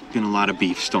there's been a lot of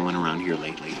beef stolen around here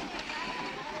lately.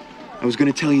 I was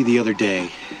going to tell you the other day.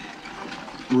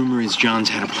 Rumor is John's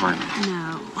had a partner.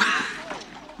 No.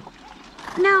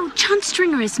 No, John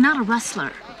Stringer is not a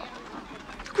rustler.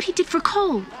 Look what he did for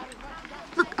Cole.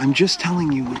 I'm just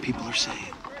telling you what people are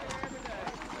saying.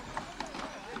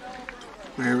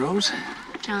 Mary Rose?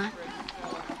 John.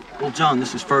 Well, John,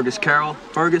 this is Fergus Carroll.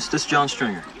 Fergus, this is John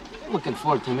Stringer. Looking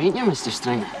forward to meeting you, Mr.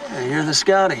 Stringer. You're the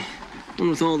Scotty. One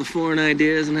with all the foreign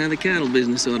ideas and how the cattle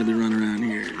business ought to be run around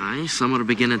here. Aye, some are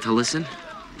beginning to listen.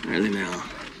 Are they now?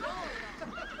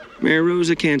 Mary Rose,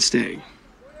 I can't stay.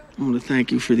 I want to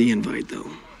thank you for the invite,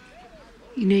 though.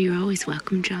 You know you're always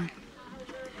welcome, John.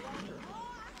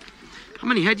 How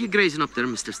many head you grazing up there,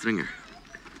 Mr. Stringer?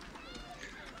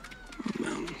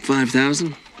 About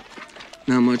 5,000.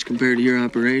 Not much compared to your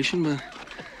operation, but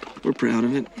we're proud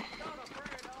of it.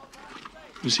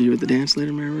 We'll see you at the dance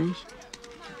later, Mary Rose?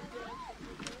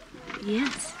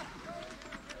 Yes.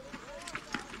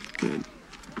 Good.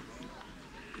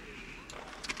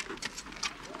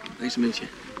 Nice to meet you.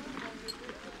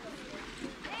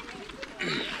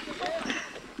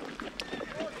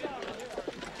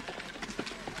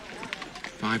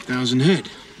 5,000 head.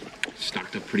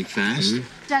 Stocked up pretty fast.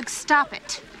 Doug, stop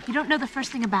it. You don't know the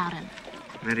first thing about him.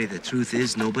 Mary, the truth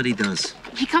is, nobody does.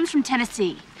 He comes from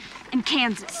Tennessee and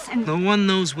Kansas, and No one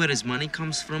knows where his money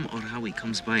comes from or how he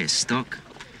comes by his stock.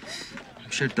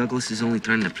 I'm sure Douglas is only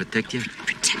trying to protect you.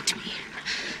 protect me.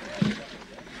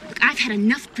 Look, I've had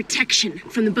enough protection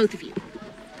from the both of you.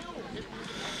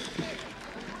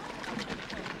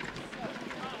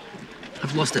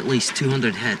 I've lost at least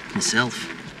 200 head myself.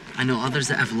 I know others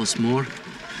that have lost more.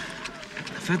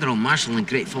 The federal marshal in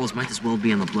Great Falls might as well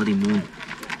be on the bloody moon.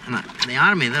 And the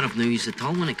army, they're of no use at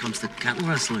all when it comes to cattle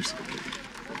rustlers.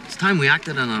 It's time we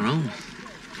acted on our own.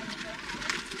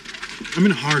 I'm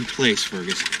in a hard place,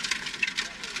 Fergus.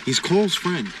 He's Cole's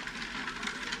friend.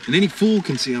 And any fool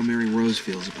can see how Mary Rose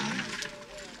feels about him.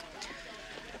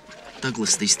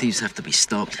 Douglas, these thieves have to be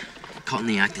stopped, caught in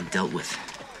the act and dealt with.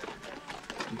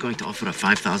 I'm going to offer a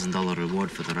 $5,000 reward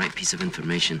for the right piece of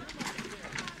information.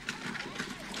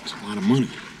 It's a lot of money.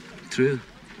 True,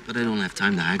 but I don't have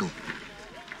time to haggle.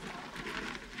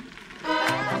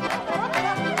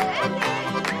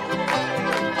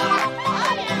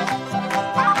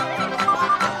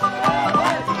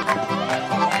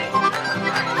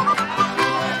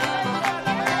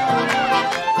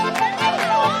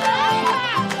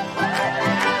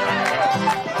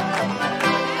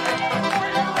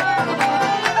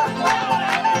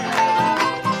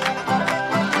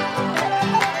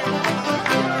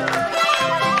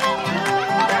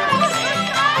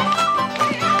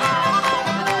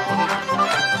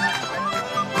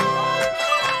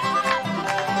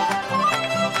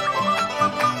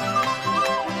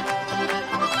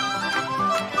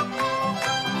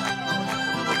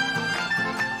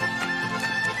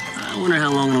 I wonder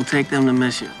how long it'll take them to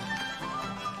miss you.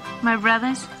 My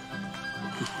brothers?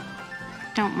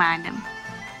 Don't mind them.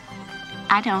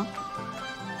 I don't.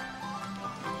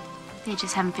 They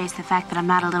just haven't faced the fact that I'm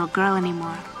not a little girl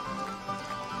anymore.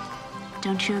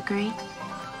 Don't you agree?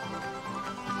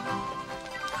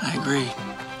 I agree.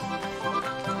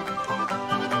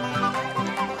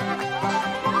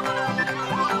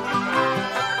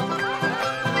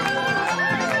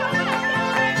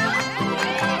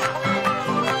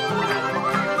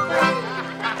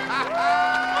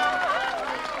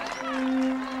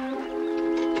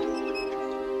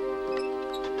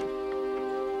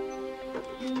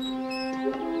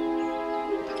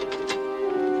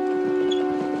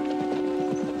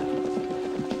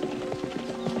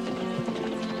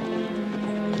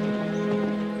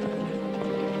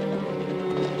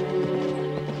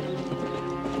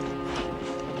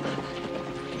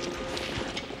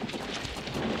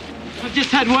 I've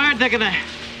just had word they're gonna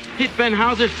hit Ben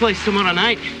Hauser's place tomorrow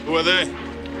night. Who are they?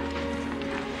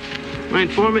 My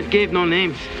informant gave no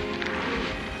names.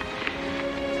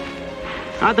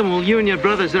 Adam, will you and your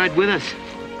brothers ride with us?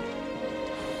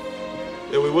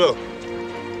 Yeah, we will.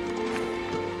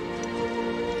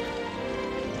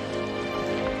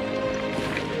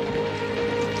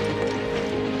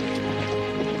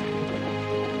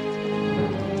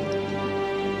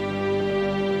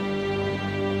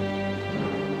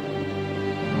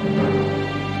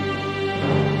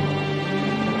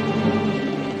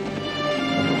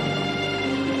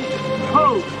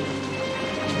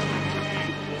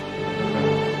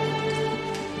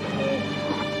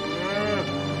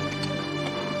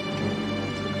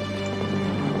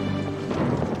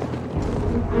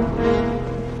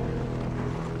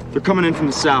 They're coming in from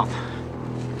the south.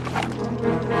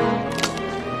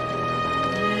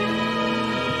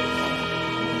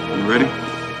 You ready?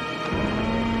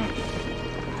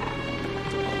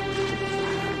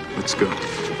 Let's go.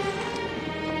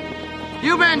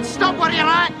 You men, stop where you're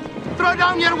at! Throw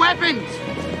down your weapons!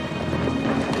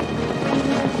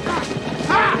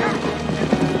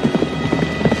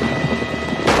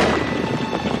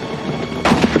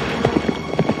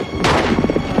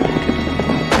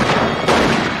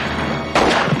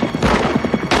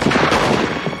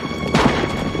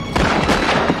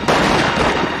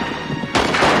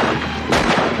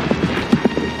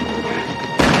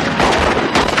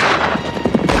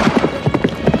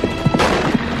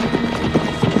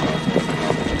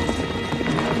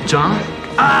 John?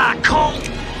 Ah, Colt!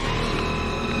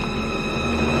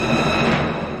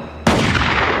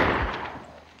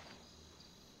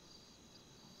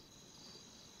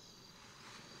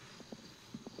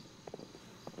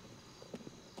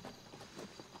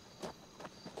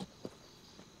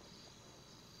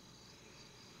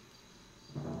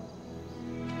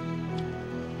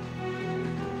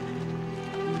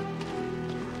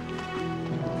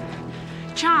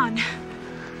 John,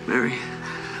 Mary,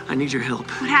 I need your help.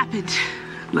 what happened?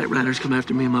 Night riders come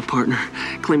after me and my partner,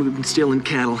 claim we've been stealing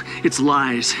cattle. It's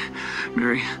lies.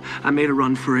 Mary, I made a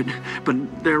run for it, but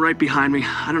they're right behind me.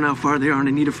 I don't know how far they are, and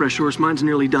I need a fresh horse. Mine's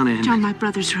nearly done in. John, my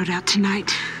brothers rode out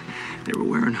tonight. They were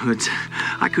wearing hoods.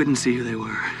 I couldn't see who they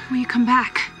were. Will you come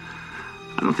back?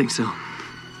 I don't think so.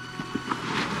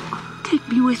 Take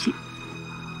me with you.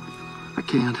 I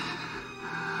can't.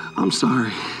 I'm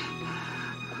sorry.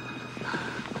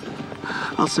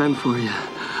 I'll send for you.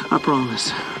 I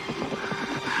promise.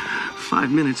 5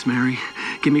 minutes, Mary.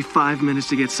 Give me 5 minutes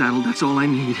to get settled. That's all I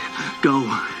need. Go.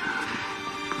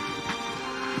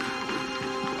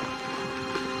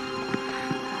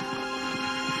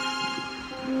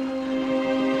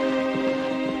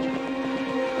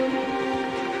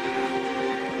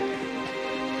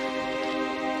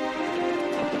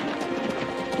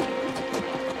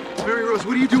 Mary Rose,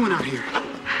 what are you doing out here?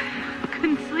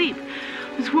 Couldn't sleep.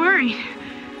 Was worried.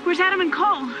 Where's Adam and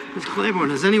Cole? Miss Claiborne,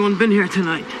 has anyone been here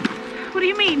tonight? What do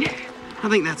you mean? I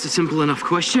think that's a simple enough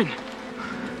question.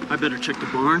 I better check the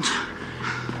barns.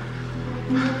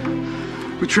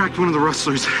 We tracked one of the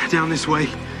rustlers down this way.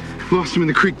 Lost him in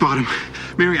the creek bottom.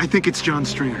 Mary, I think it's John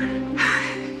Stringer.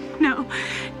 No,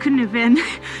 couldn't have been.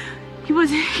 He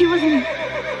wasn't.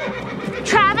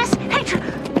 Travis? Hey,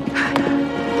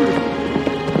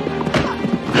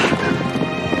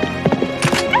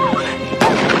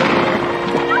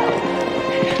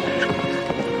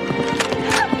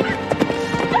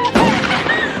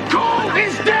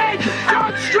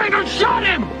 Shot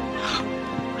him!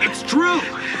 It's true!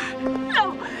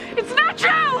 No, it's not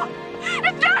true!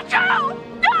 It's not true!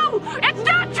 No, it's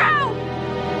not true!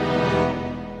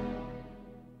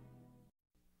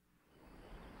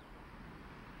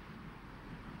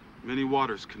 Many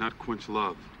waters cannot quench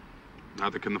love,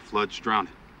 neither can the floods drown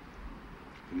it.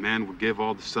 If a man would give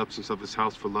all the substance of his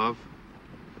house for love,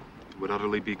 he would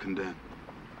utterly be condemned.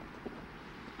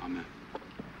 Amen.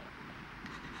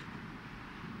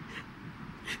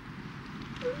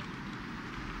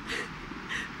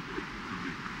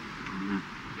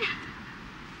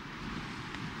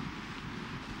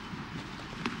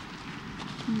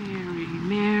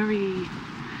 Mary.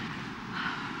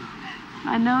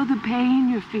 I know the pain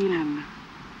you're feeling.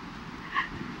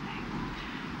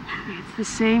 It's the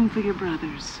same for your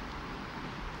brothers.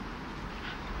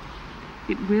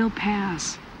 It will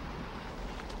pass.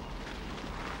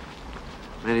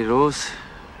 Mary Rose,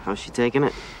 how's she taking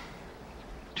it?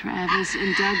 Travis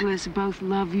and Douglas both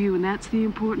love you, and that's the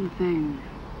important thing.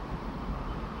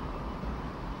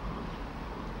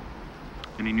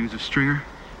 Any news of Stringer?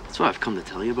 That's what I've come to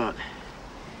tell you about.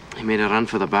 He made a run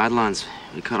for the Badlands.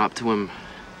 We caught up to him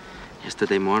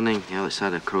yesterday morning, the other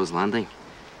side of Crow's Landing.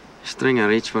 Stringer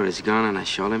reached for his gun and I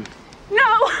shot him.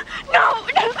 No!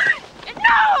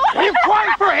 Are you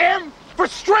crying for him? For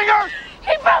Stringer?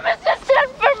 He promised to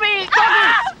send for me!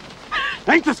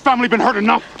 Ain't this family been hurt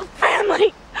enough?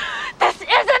 Family! This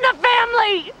isn't a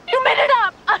family! You made it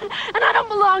up! And I don't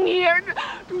belong here.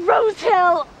 Rose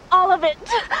Hill, all of it.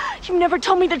 You never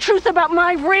told me the truth about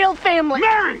my real family.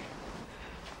 Mary!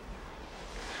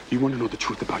 You want to know the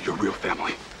truth about your real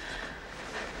family?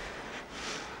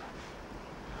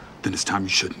 Then it's time you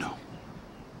should know.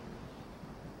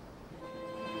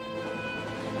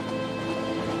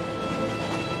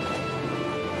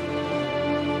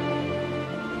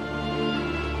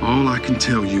 All I can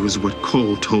tell you is what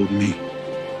Cole told me.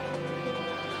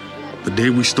 The day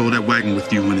we stole that wagon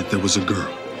with you in it, there was a girl.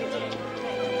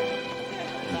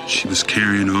 She was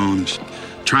carrying on. She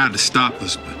tried to stop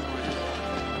us, but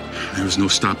there was no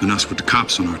stopping us with the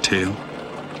cops on our tail.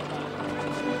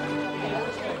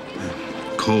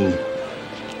 And Cole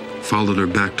followed her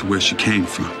back to where she came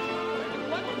from.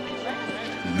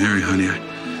 And Mary, honey,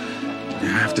 I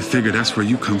have to figure that's where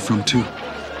you come from, too.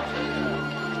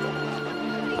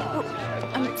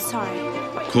 I'm sorry.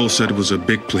 Cole said it was a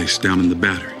big place down in the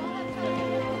Battery.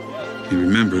 He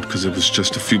remembered because it was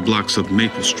just a few blocks up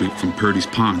Maple Street from Purdy's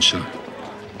pawn shop,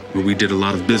 where we did a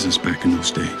lot of business back in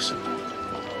those days.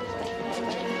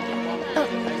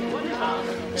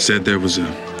 Said there was a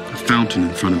fountain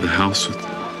in front of the house with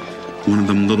one of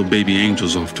them little baby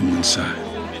angels off to one side.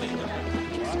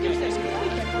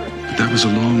 But that was a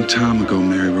long time ago,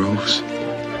 Mary Rose.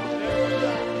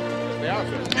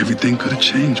 Everything could have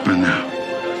changed by now.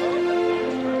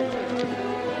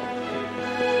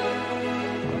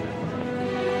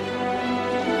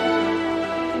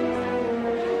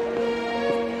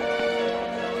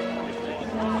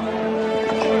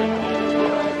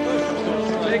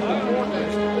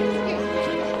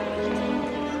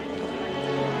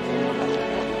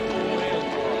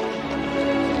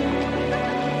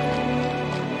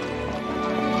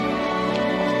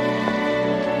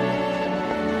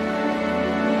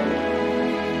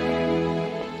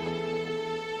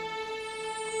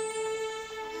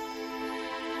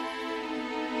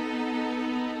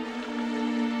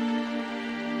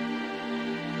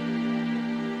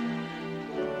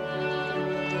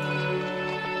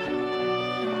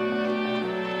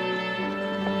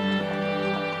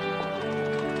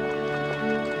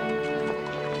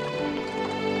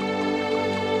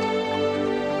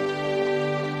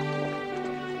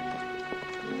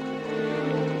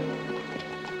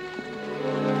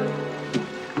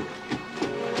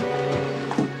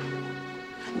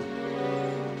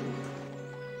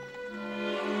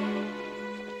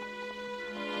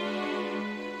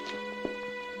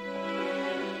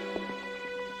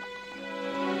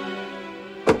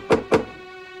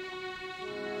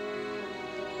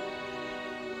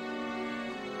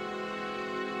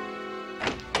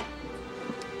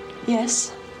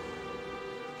 Yes?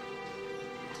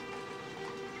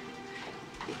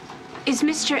 Is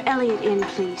Mr. Elliot in,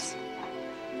 please?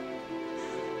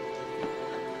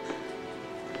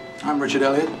 I'm Richard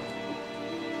Elliot.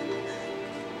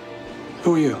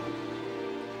 Who are you?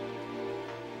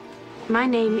 My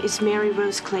name is Mary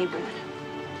Rose Claiborne.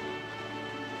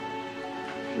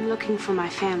 I'm looking for my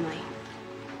family.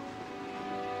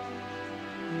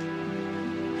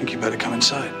 I think you better come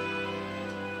inside.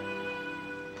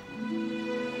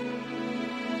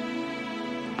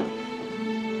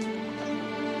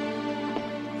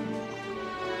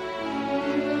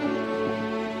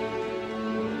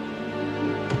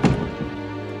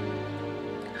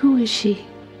 Who is she?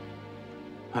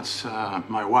 That's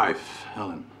my wife,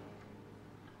 Helen.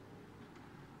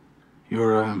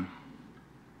 Your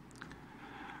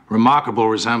remarkable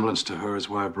resemblance to her is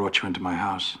why I brought you into my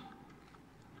house.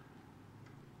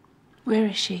 Where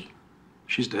is she?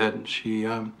 She's dead. She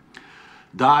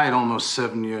died almost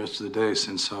 7 years to the day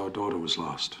since our daughter was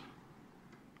lost.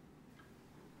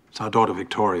 It's our daughter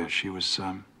Victoria. She was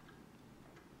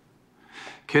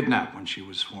kidnapped when she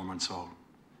was 4 months old.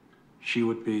 She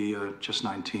would be just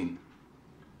 19.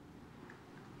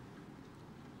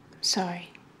 Sorry.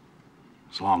 It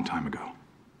was a long time ago.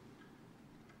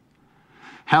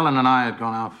 Helen and I had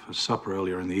gone out for supper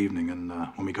earlier in the evening, and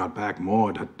when we got back,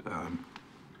 Maud had...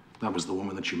 that was the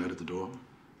woman that you met at the door.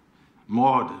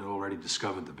 Maud had already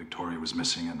discovered that Victoria was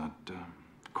missing and had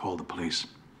called the police.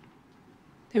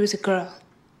 There was a girl.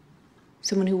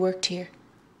 Someone who worked here.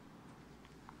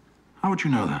 How would you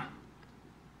know that?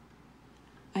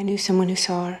 I knew someone who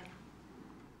saw her.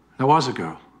 There was a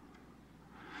girl.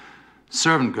 A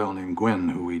servant girl named Gwen,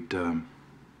 who we'd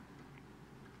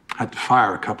had to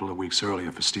fire a couple of weeks earlier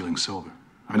for stealing silver.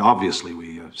 I mean, obviously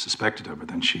we suspected her, but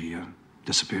then she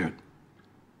disappeared.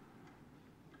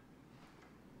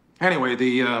 Anyway,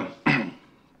 the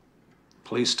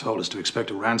police told us to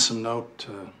expect a ransom note.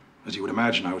 As you would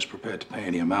imagine, I was prepared to pay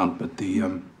any amount, but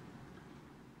the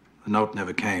note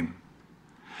never came.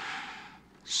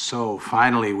 So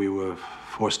finally, we were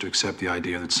forced to accept the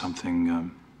idea that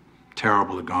something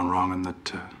terrible had gone wrong and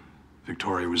that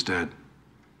Victoria was dead.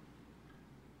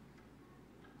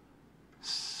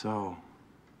 So...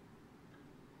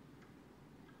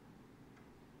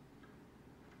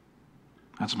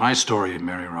 that's my story,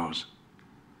 Mary Rose.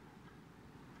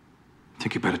 I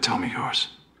think you better tell me yours.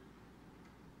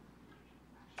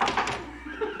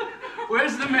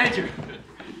 Where's the Major?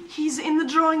 He's in the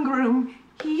drawing room.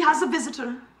 He has a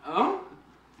visitor. Oh?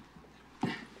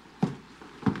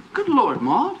 Good Lord,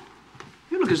 Maud.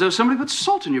 You look as though somebody put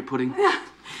salt in your pudding.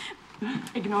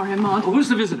 Ignore him, Maud. Oh, who's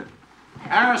the visitor?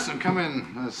 Harrison, come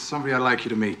in. There's somebody I'd like you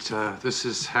to meet. This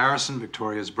is Harrison,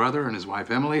 Victoria's brother, and his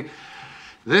wife, Emily.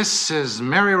 This is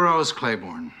Mary Rose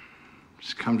Claiborne.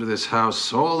 She's come to this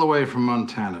house all the way from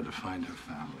Montana to find her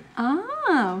family.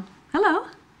 Oh, hello.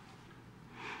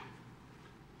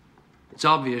 It's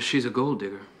obvious she's a gold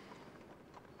digger.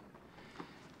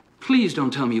 Please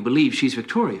don't tell me you believe she's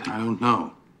Victoria. I don't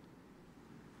know.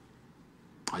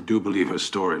 I do believe her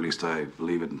story. At least I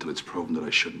believe it until it's proven that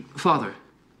I shouldn't. Father,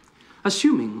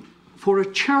 assuming for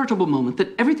a charitable moment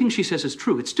that everything she says is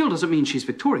true, it still doesn't mean she's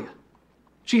Victoria.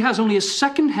 She has only a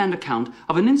second-hand account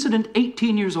of an incident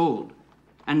 18 years old.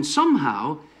 And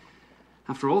somehow,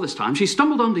 after all this time, she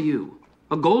stumbled onto you.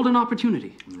 A golden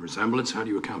opportunity. And the resemblance, how do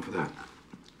you account for that?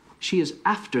 She is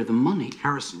after the money.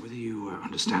 Harrison, whether you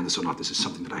understand this or not, this is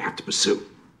something that I have to pursue.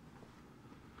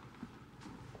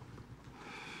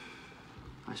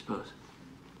 I suppose.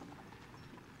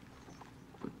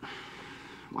 But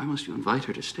why must you invite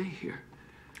her to stay here?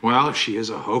 Well, if she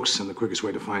is a hoax, then the quickest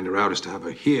way to find her out is to have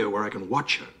her here where I can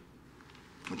watch her.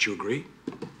 Don't you agree?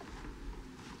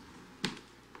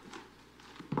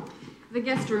 The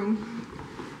guest room.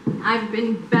 I've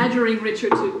been badgering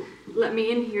Richard to let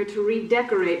me in here to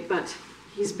redecorate, but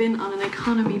he's been on an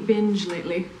economy binge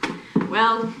lately.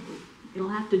 Well, it'll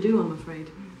have to do, I'm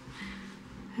afraid.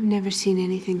 I've never seen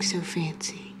anything so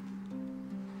fancy.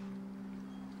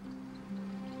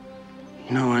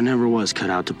 You know, I never was cut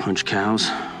out to punch cows.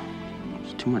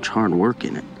 There's too much hard work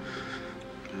in it.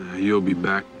 You'll be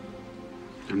back.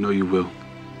 I know you will.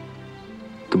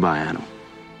 Goodbye, Adam.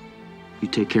 You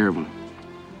take care of him.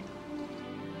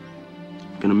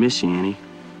 Gonna miss you, Annie.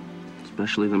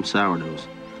 Especially them sourdoughs.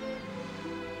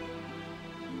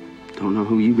 Don't know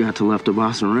who you got to left to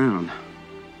boss around.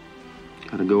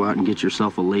 Gotta go out and get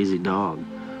yourself a lazy dog.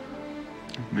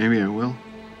 Maybe I will.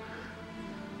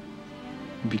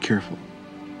 Be careful.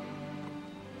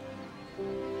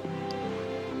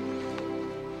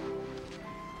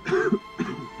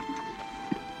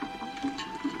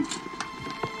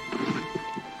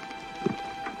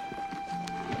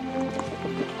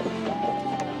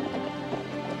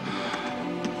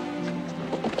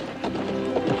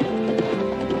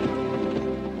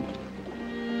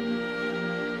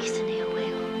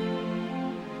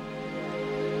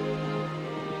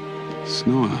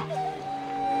 Snow owl.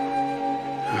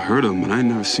 I heard of them, but I ain't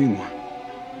never seen one.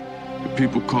 The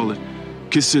people call it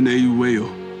Kisineueo.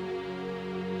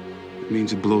 It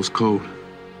means it blows cold.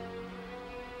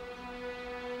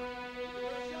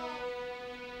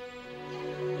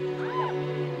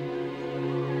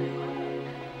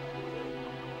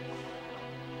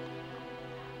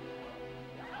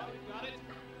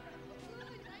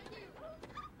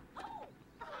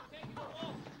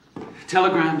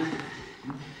 Telegram.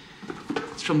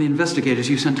 It's from the investigators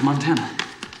you sent to Montana.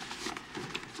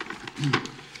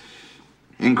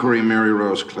 Inquiry Mary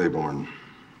Rose Claiborne.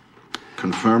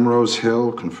 Confirm Rose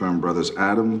Hill, confirm brothers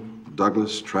Adam,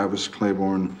 Douglas, Travis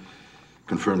Claiborne,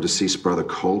 confirm deceased brother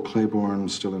Cole Claiborne,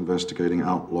 still investigating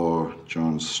outlaw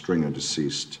John Stringer,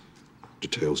 deceased.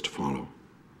 Details to follow.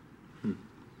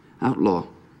 Outlaw.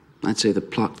 I'd say the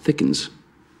plot thickens.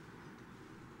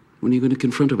 When are you going to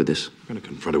confront her with this? I'm going to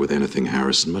confront her with anything,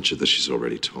 Harrison. Much of this she's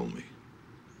already told me.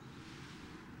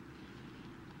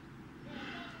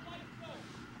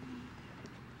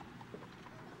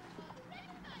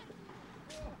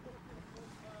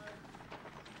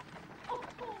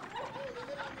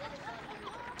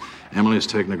 Emily has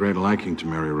taken a great liking to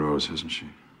Mary Rose, hasn't she?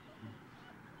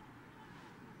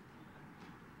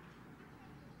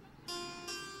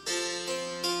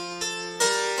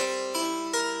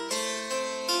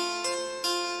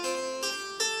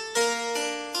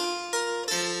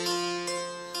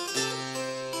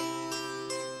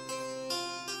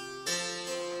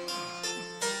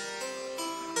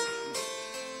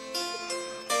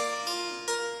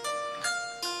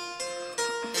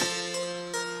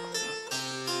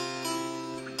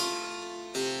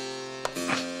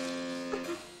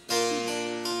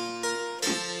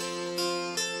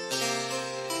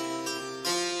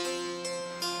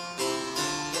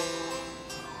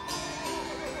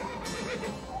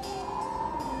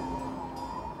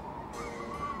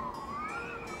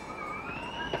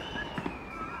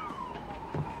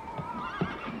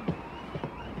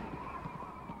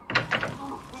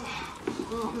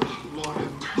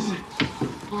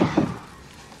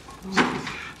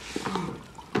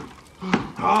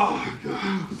 Oh,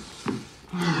 God.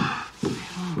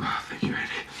 Thank you,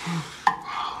 Eddie.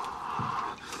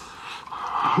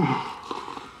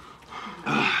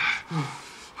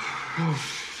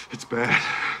 It's bad.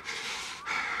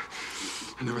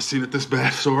 I've never seen it this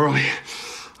bad so early.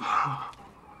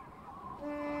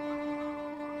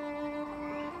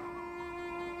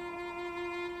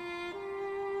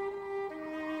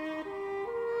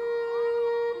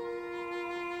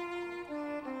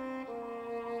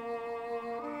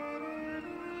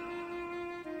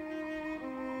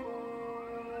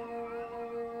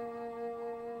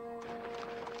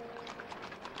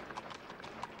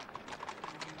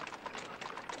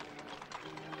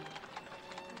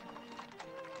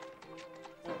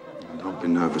 Don't be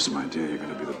nervous, my dear. You're going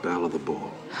to be the belle of the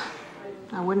ball.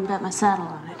 I wouldn't bet my saddle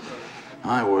on it.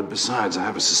 I would. Besides, I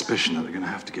have a suspicion that they're going to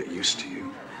have to get used to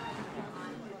you.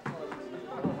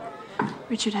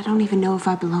 Richard, I don't even know if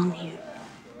I belong here.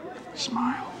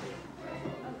 Smile.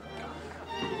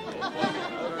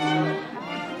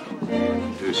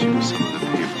 Introduce you to some of the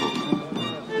people.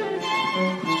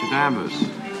 Mr. Danvers.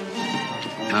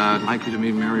 I'd like you to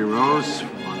meet Mary Rose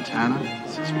from Montana.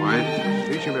 It's his wife.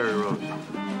 Meet you, Mary Rose.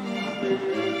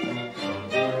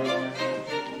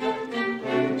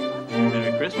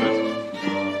 Merry Christmas.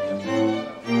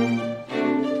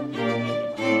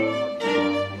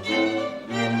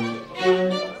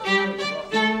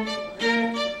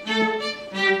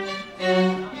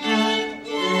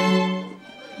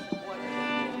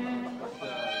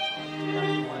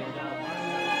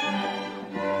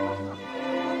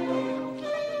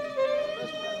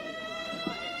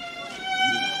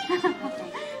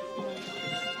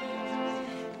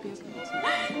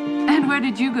 And where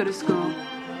did you go to school?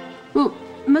 Well,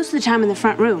 most of the time in the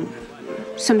front room.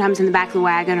 Sometimes in the back of the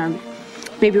wagon or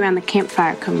maybe around the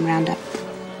campfire come round up.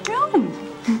 Oh,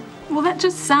 well, that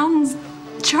just sounds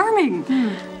charming.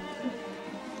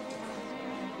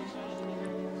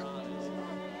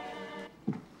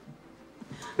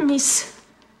 Miss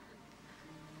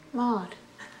Maud,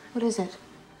 what is it?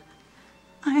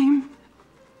 I'm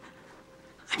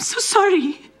so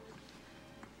sorry.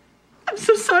 I'm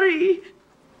so sorry.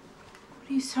 What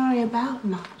are you sorry about,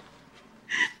 Maud?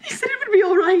 He said it would be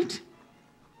all right.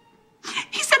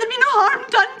 He said there'd be no harm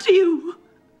done to you.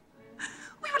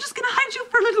 We were just going to hide you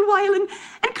for a little while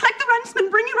and collect the ransom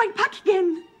and bring you right back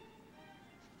again.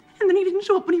 And then he didn't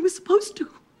show up when he was supposed to.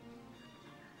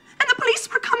 And the police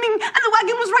were coming, and the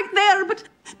wagon was right there, but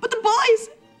the boys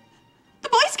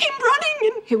came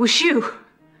running and... It was you.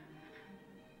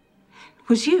 It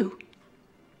was you.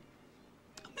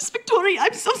 Miss Victoria,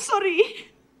 I'm so sorry.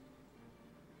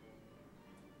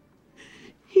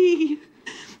 He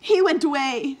went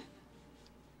away.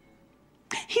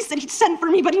 He said he'd send for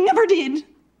me, but he never did.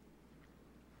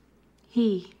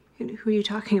 He? Who are you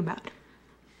talking about?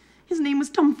 His name was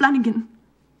Tom Flanagan.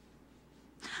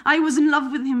 I was in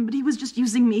love with him, but he was just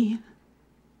using me.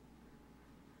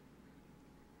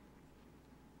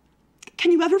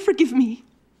 Can you ever forgive me?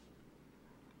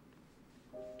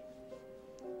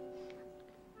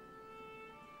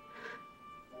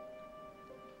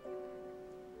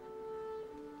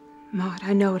 Maud,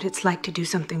 I know what it's like to do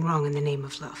something wrong in the name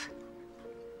of love.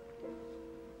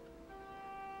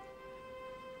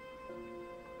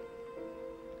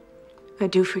 I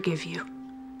do forgive you.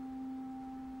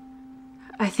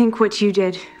 I think what you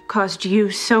did caused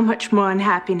you so much more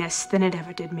unhappiness than it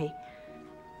ever did me.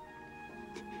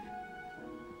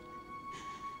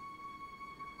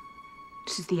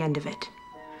 This is the end of it.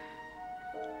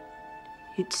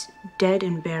 It's dead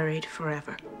and buried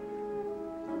forever.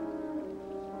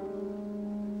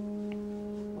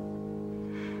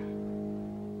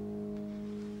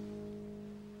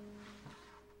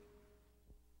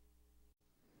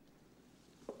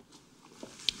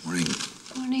 Morning.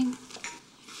 Morning.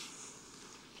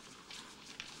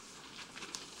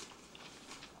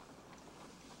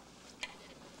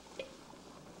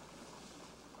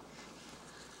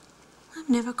 I've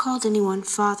never called anyone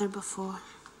father before.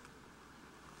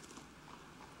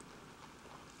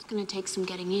 It's gonna take some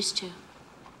getting used to.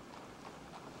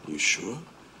 You sure?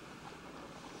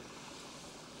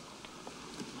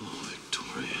 Oh,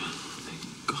 Victoria.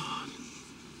 Thank God.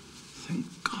 Thank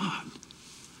God.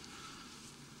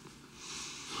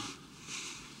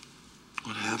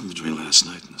 What happened between last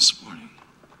night and this morning?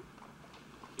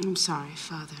 I'm sorry,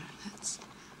 Father.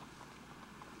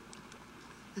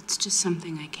 That's just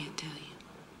something I can't tell you.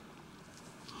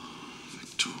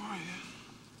 Victoria.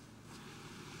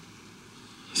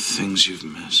 The things you've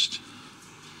missed.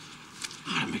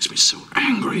 Oh, it makes me so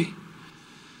angry.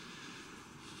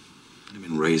 You'd have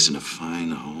been raised in a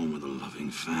fine home with a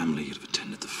loving family. You'd have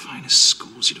attended the finest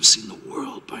schools. You'd have seen the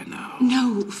world by now.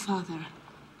 No, Father.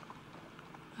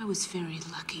 I was very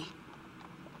lucky.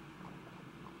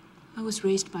 I was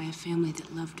raised by a family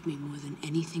that loved me more than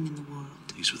anything in the world.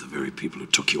 These were the very people who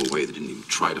took you away. They didn't even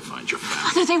try to find your family.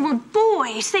 Father, they were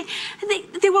boys.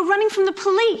 They were running from the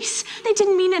police. They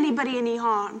didn't mean anybody any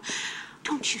harm.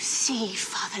 Don't you see,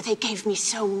 Father, they gave me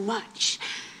so much.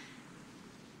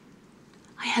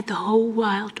 I had the whole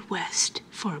Wild West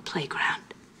for a playground.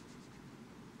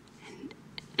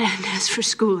 And as for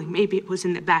schooling, maybe it was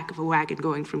in the back of a wagon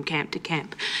going from camp to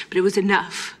camp, but it was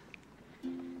enough.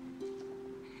 And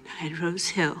I had Rose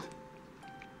Hill.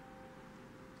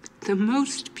 The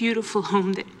most beautiful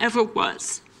home that ever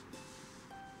was.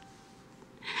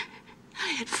 I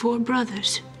had 4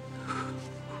 brothers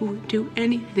who would do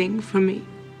anything for me.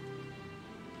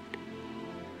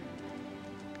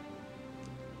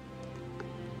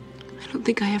 I don't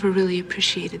think I ever really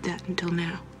appreciated that until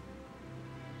now.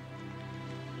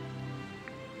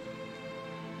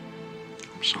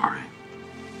 I'm sorry.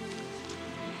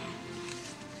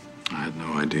 I had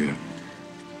no idea.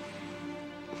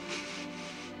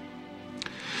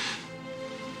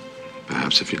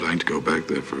 Perhaps if you'd like to go back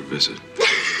there for a visit.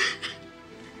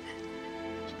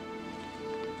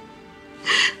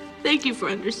 Thank you for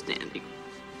understanding.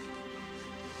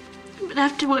 But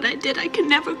after what I did, I can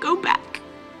never go back.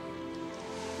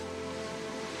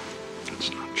 That's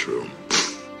not true.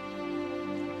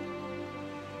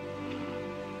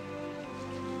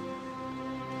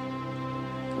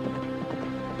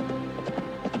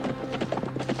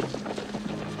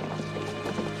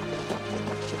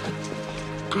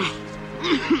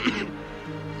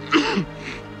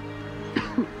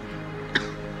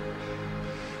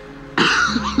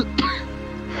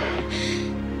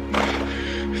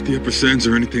 If the upper sands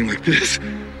are anything like this,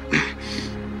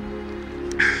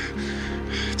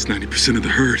 it's 90% of the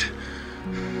herd.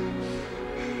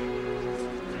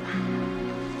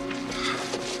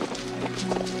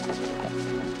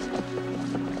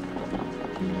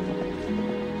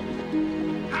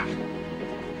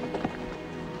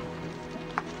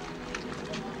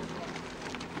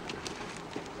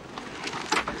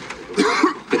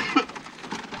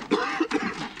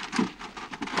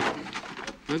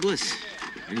 Douglas,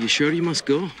 are you sure you must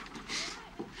go?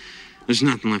 There's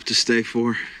nothing left to stay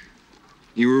for.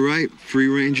 You were right. Free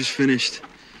range is finished.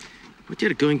 What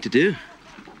you're going to do?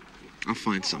 I'll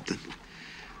find something.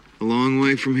 A long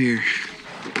way from here.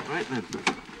 All right, then.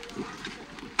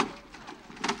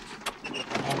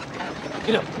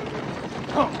 Get up.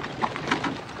 Oh.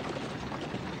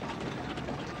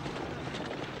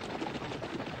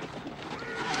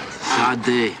 Sad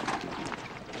day.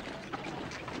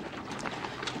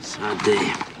 Sad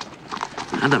day.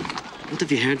 Adam, what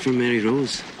have you heard from Mary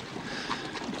Rose?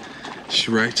 She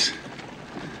writes.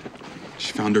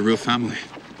 She found a real family.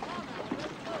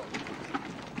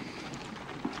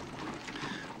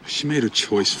 She made a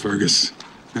choice, Fergus.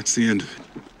 That's the end of it.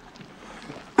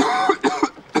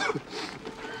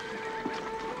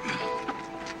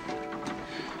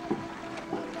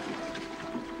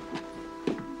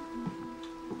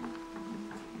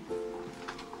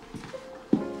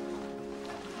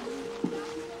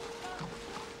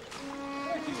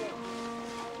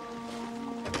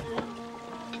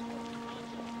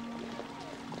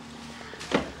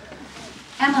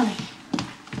 Emily,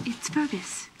 it's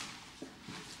Fergus.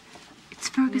 It's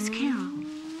Fergus Carroll.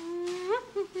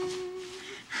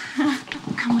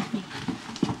 Come with me.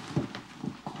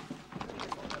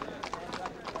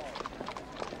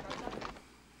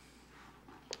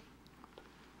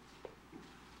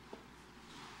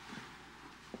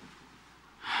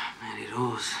 Mary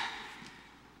Rose.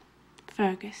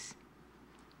 Fergus.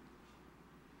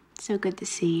 So good to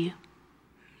see you.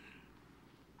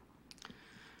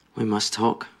 We must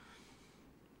talk.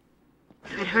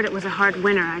 I'd heard it was a hard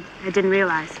winter. I didn't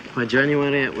realize. By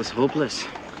January, it was hopeless.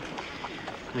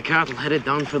 The cattle headed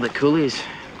down for the coulees,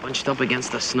 bunched up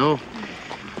against the snow.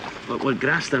 But what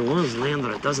grass there was lay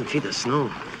under a dozen feet of snow.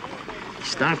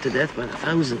 Starved to death by the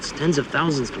thousands, tens of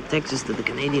thousands from Texas to the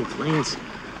Canadian plains.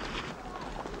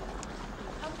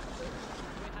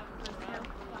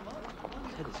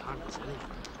 Head is hard as anything.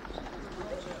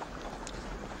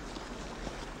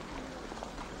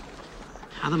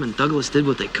 Adam and Douglas did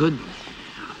what they could,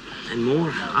 and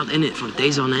more, out in it for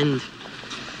days on end.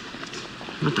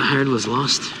 But the herd was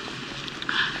lost.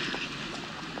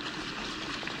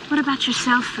 What about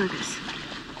yourself, Fergus?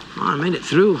 Oh, I made it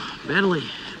through, barely.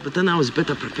 But then I was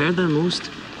better prepared than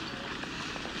most.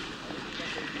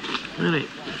 Mary,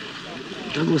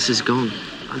 Douglas is gone.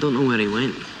 I don't know where he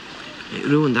went. It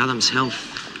ruined Adam's health.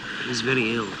 He's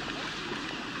very ill.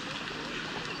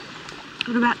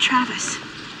 What about Travis?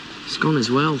 He's gone as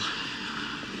well.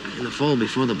 In the fall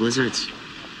before the blizzards.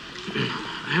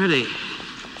 I heard he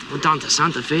went down to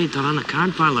Santa Fe to run a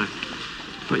card parlor.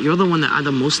 But you're the one that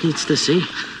Adam most needs to see.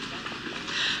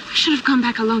 I should have gone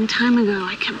back a long time ago.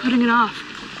 I kept putting it off.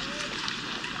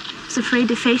 I was afraid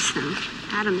to face them.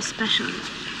 Adam especially.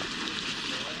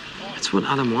 That's what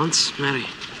Adam wants, Mary.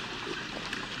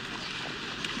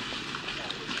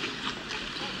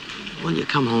 Will you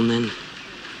come home then?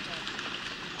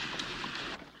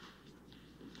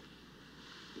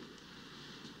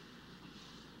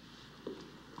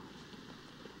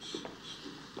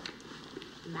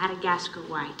 Madagascar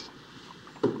white.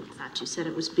 I thought you said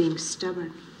it was being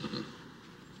stubborn.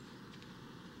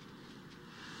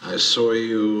 I saw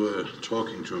you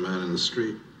talking to a man in the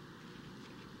street.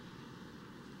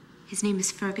 His name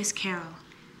is Fergus Carroll.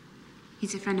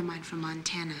 He's a friend of mine from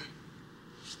Montana.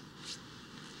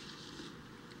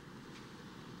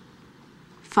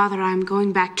 Father, I'm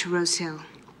going back to Rose Hill.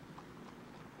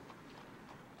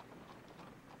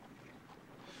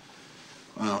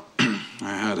 Well,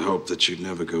 I had hoped that you'd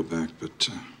never go back, but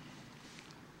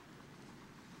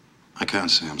I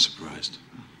can't say I'm surprised.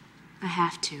 I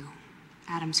have to.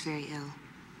 Adam's very ill.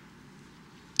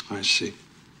 I see.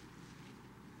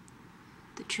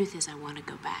 The truth is, I want to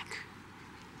go back.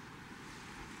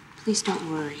 Please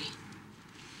don't worry.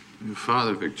 Your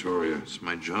father, Victoria. It's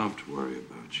my job to worry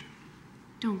about you.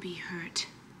 Don't be hurt.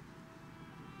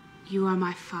 You are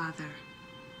my father.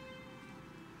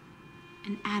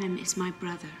 And Adam is my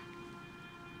brother.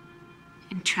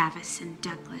 And Travis and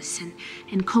Douglas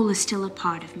and Cole is still a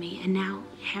part of me. And now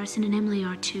Harrison and Emily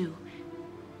are too.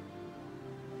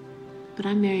 But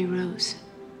I'm Mary Rose.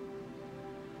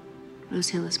 Rose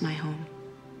Hill is my home.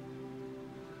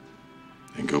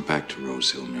 Then go back to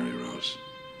Rose Hill, Mary Rose.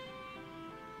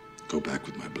 Go back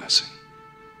with my blessing.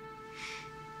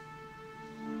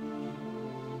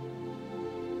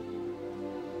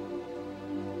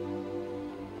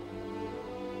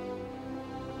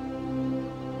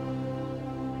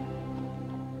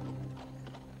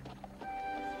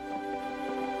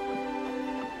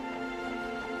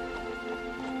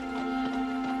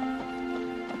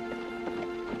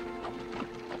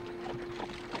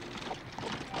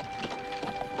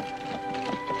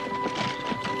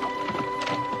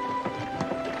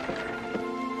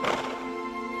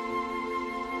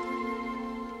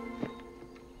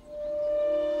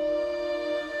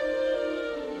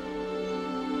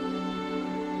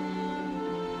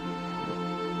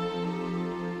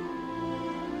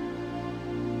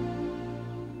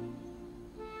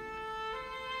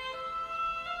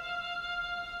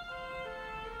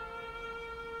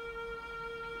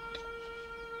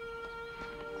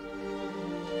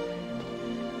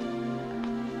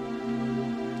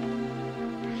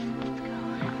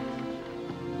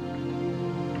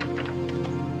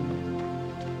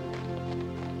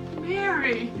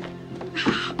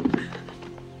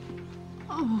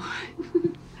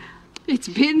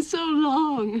 been so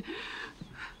long.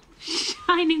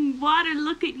 Shining water,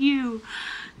 look at you.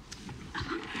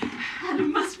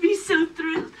 Adam must be so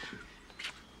thrilled.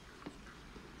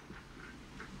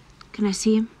 Can I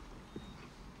see him?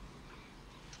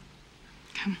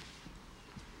 Come.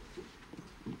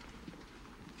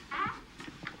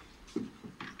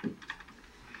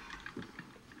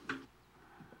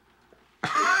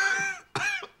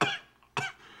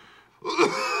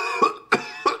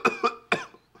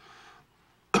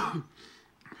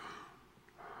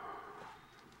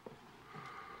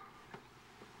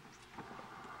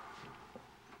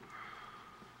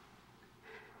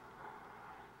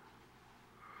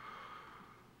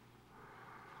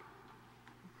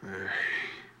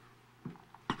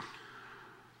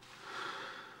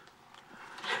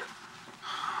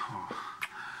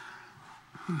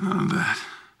 None of that.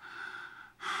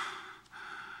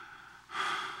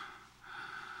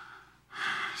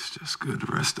 It's just good to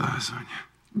rest eyes on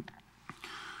you.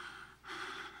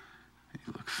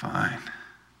 You look fine.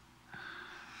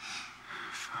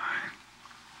 Fine.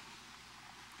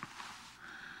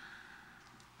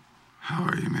 How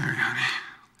are you, Mary, honey?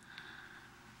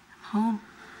 I'm home.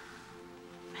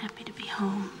 I'm happy to be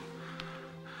home.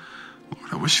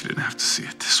 Lord, I wish you didn't have to see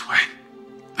it this way.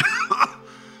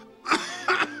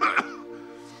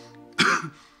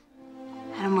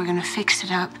 Adam, we're gonna fix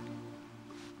it up.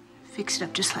 Fix it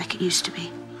up just like it used to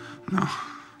be. No.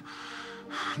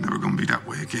 Never gonna be that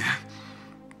way again.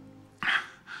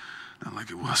 Not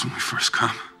like it was when we first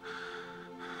come.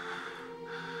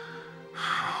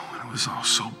 When it was all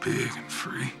so big and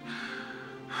free.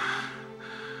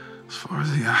 As far as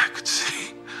the eye could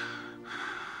see.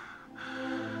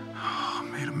 Oh,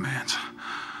 it made a man's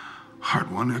heart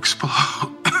want to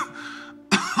explode.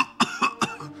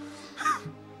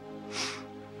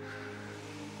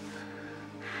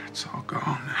 It's all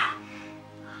gone now.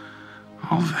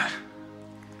 All of it.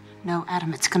 No,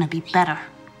 Adam, it's gonna be better.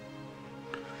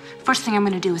 First thing I'm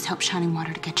gonna do is help Shining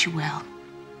Water to get you well.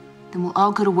 Then we'll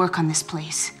all go to work on this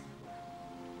place.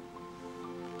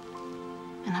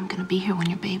 And I'm gonna be here when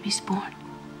your baby's born.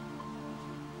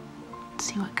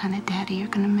 See what kind of daddy you're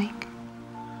gonna make.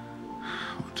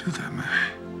 We'll do that,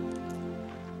 Mary.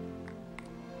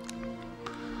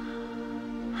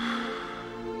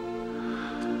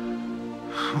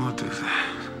 We'll do that.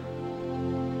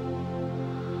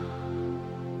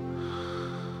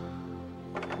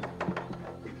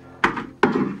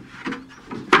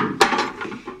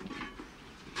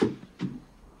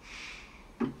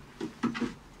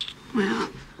 Well,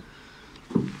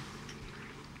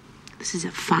 this is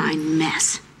a fine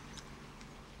mess.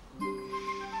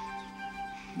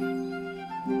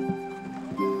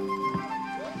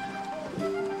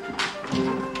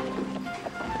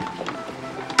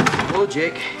 Hello,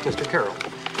 Jake. Mr. Carroll.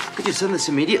 Could you send this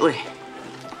immediately?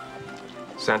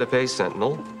 Santa Fe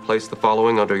Sentinel, place the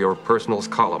following under your personals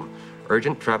column.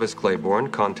 Urgent Travis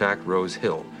Claiborne, contact Rose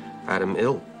Hill. Adam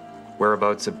ill.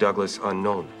 Whereabouts of Douglas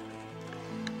unknown.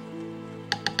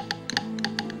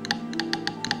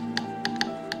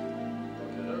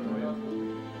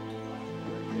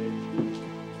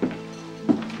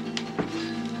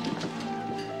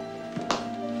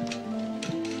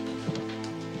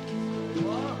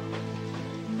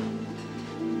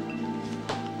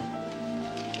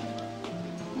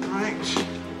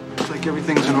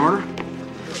 Everything's in order.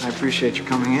 I appreciate you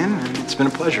coming in, and it's been a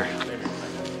pleasure.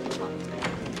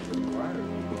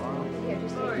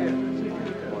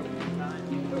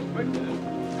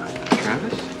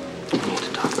 Travis? We need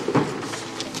to talk.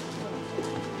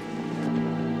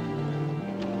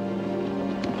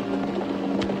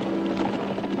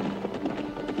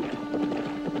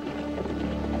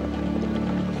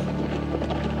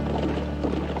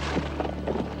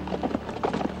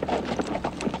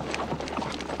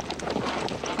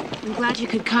 I'm glad you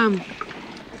could come.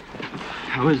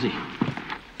 How is he?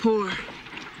 Poor.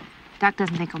 Doc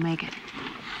doesn't think he'll make it.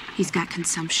 He's got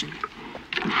consumption.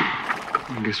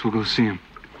 I guess we'll go see him.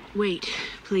 Wait,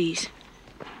 please.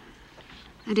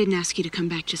 I didn't ask you to come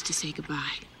back just to say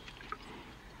goodbye.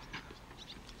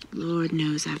 Lord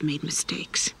knows I've made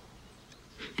mistakes.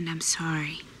 And I'm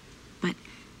sorry. But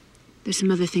there's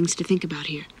some other things to think about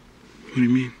here. What do you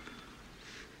mean?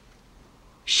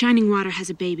 Shining Water has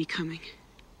a baby coming.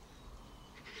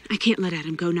 I can't let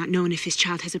Adam go not knowing if his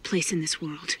child has a place in this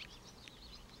world.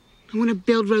 I want to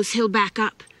build Rose Hill back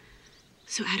up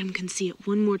so Adam can see it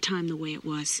one more time the way it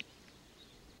was.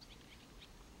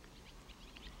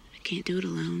 I can't do it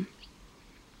alone.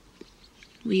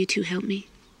 Will you two help me?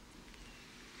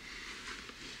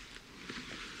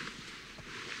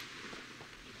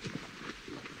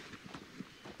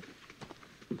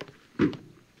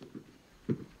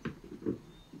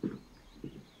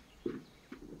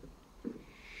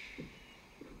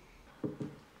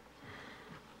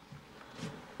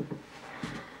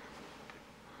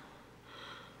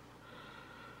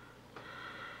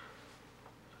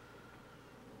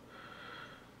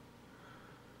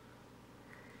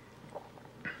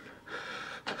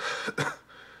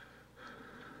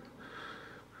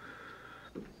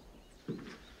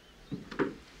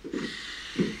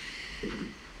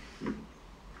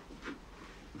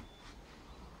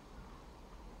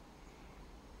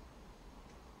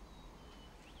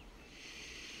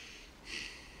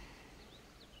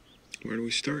 Where do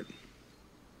we start?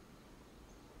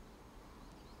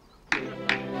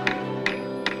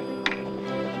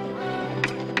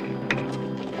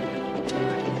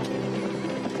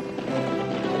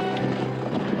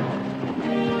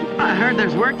 I heard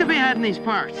there's work to be had in these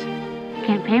parts.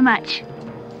 Can't pay much.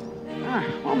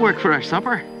 We'll work for our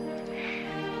supper.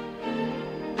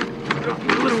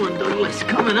 Little one, Douglas,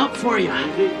 coming up for you.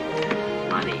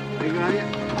 Buddy. I got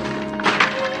you.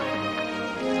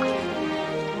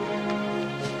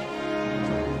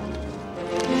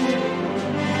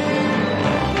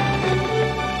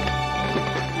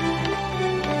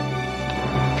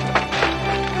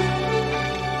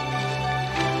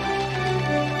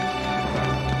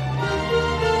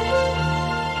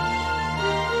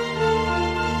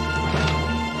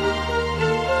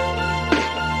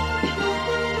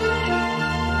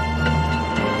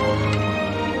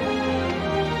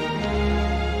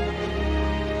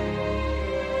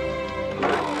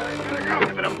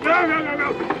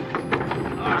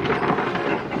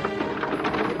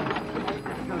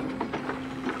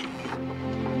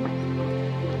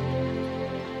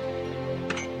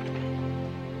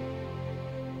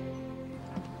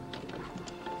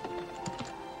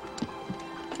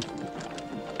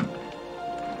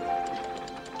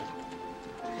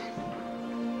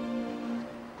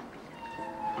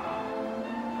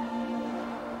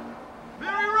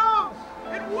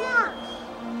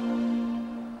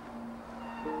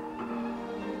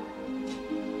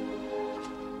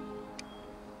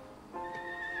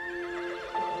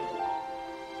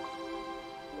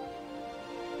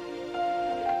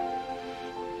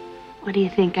 What do you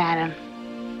think, Adam?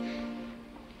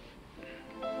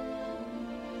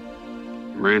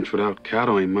 Ranch without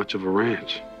cattle ain't much of a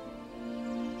ranch.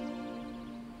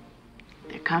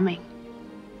 They're coming.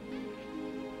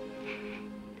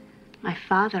 My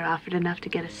father offered enough to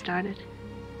get us started.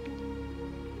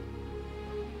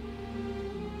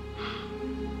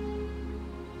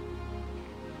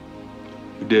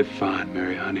 You did fine,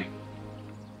 Mary, honey.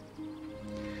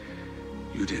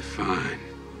 You did fine.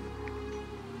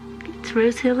 It's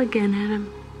Rose Hill again,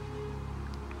 Adam.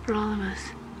 For all of us.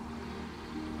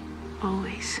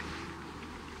 Always.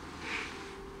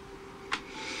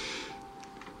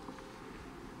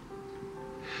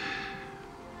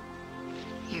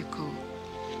 Here, Cole.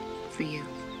 For you.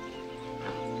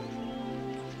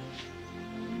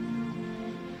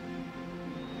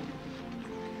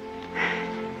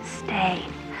 Stay.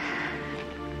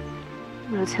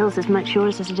 Rose Hill's as much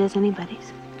yours as it is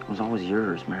anybody's. It was always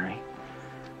yours, Mary.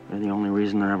 You're the only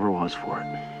reason there ever was for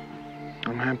it.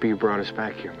 I'm happy you brought us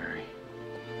back here, Mary.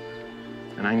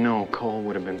 And I know Cole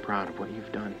would have been proud of what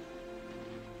you've done.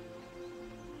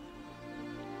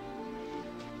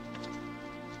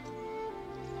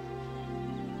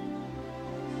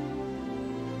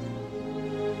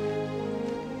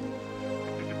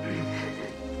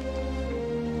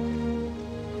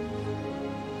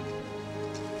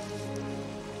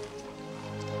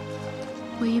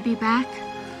 Will you be back?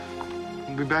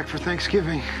 We'll be back for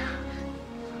Thanksgiving.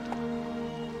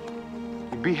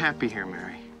 You'd be happy here, Mary.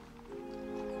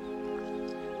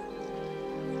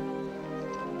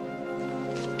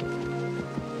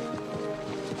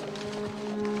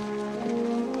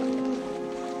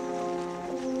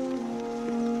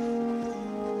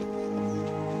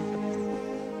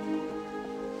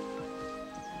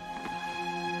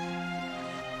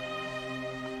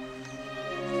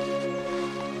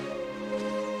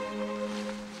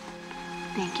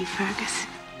 Thank you, Fergus.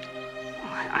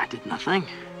 I did nothing.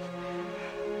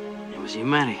 It was you,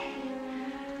 Mary.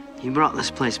 You brought this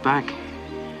place back.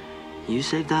 You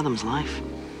saved Adam's life.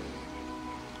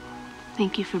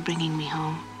 Thank you for bringing me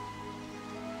home.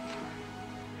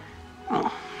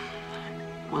 Well,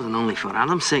 it wasn't only for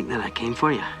Adam's sake that I came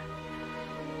for you.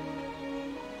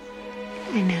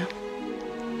 I know.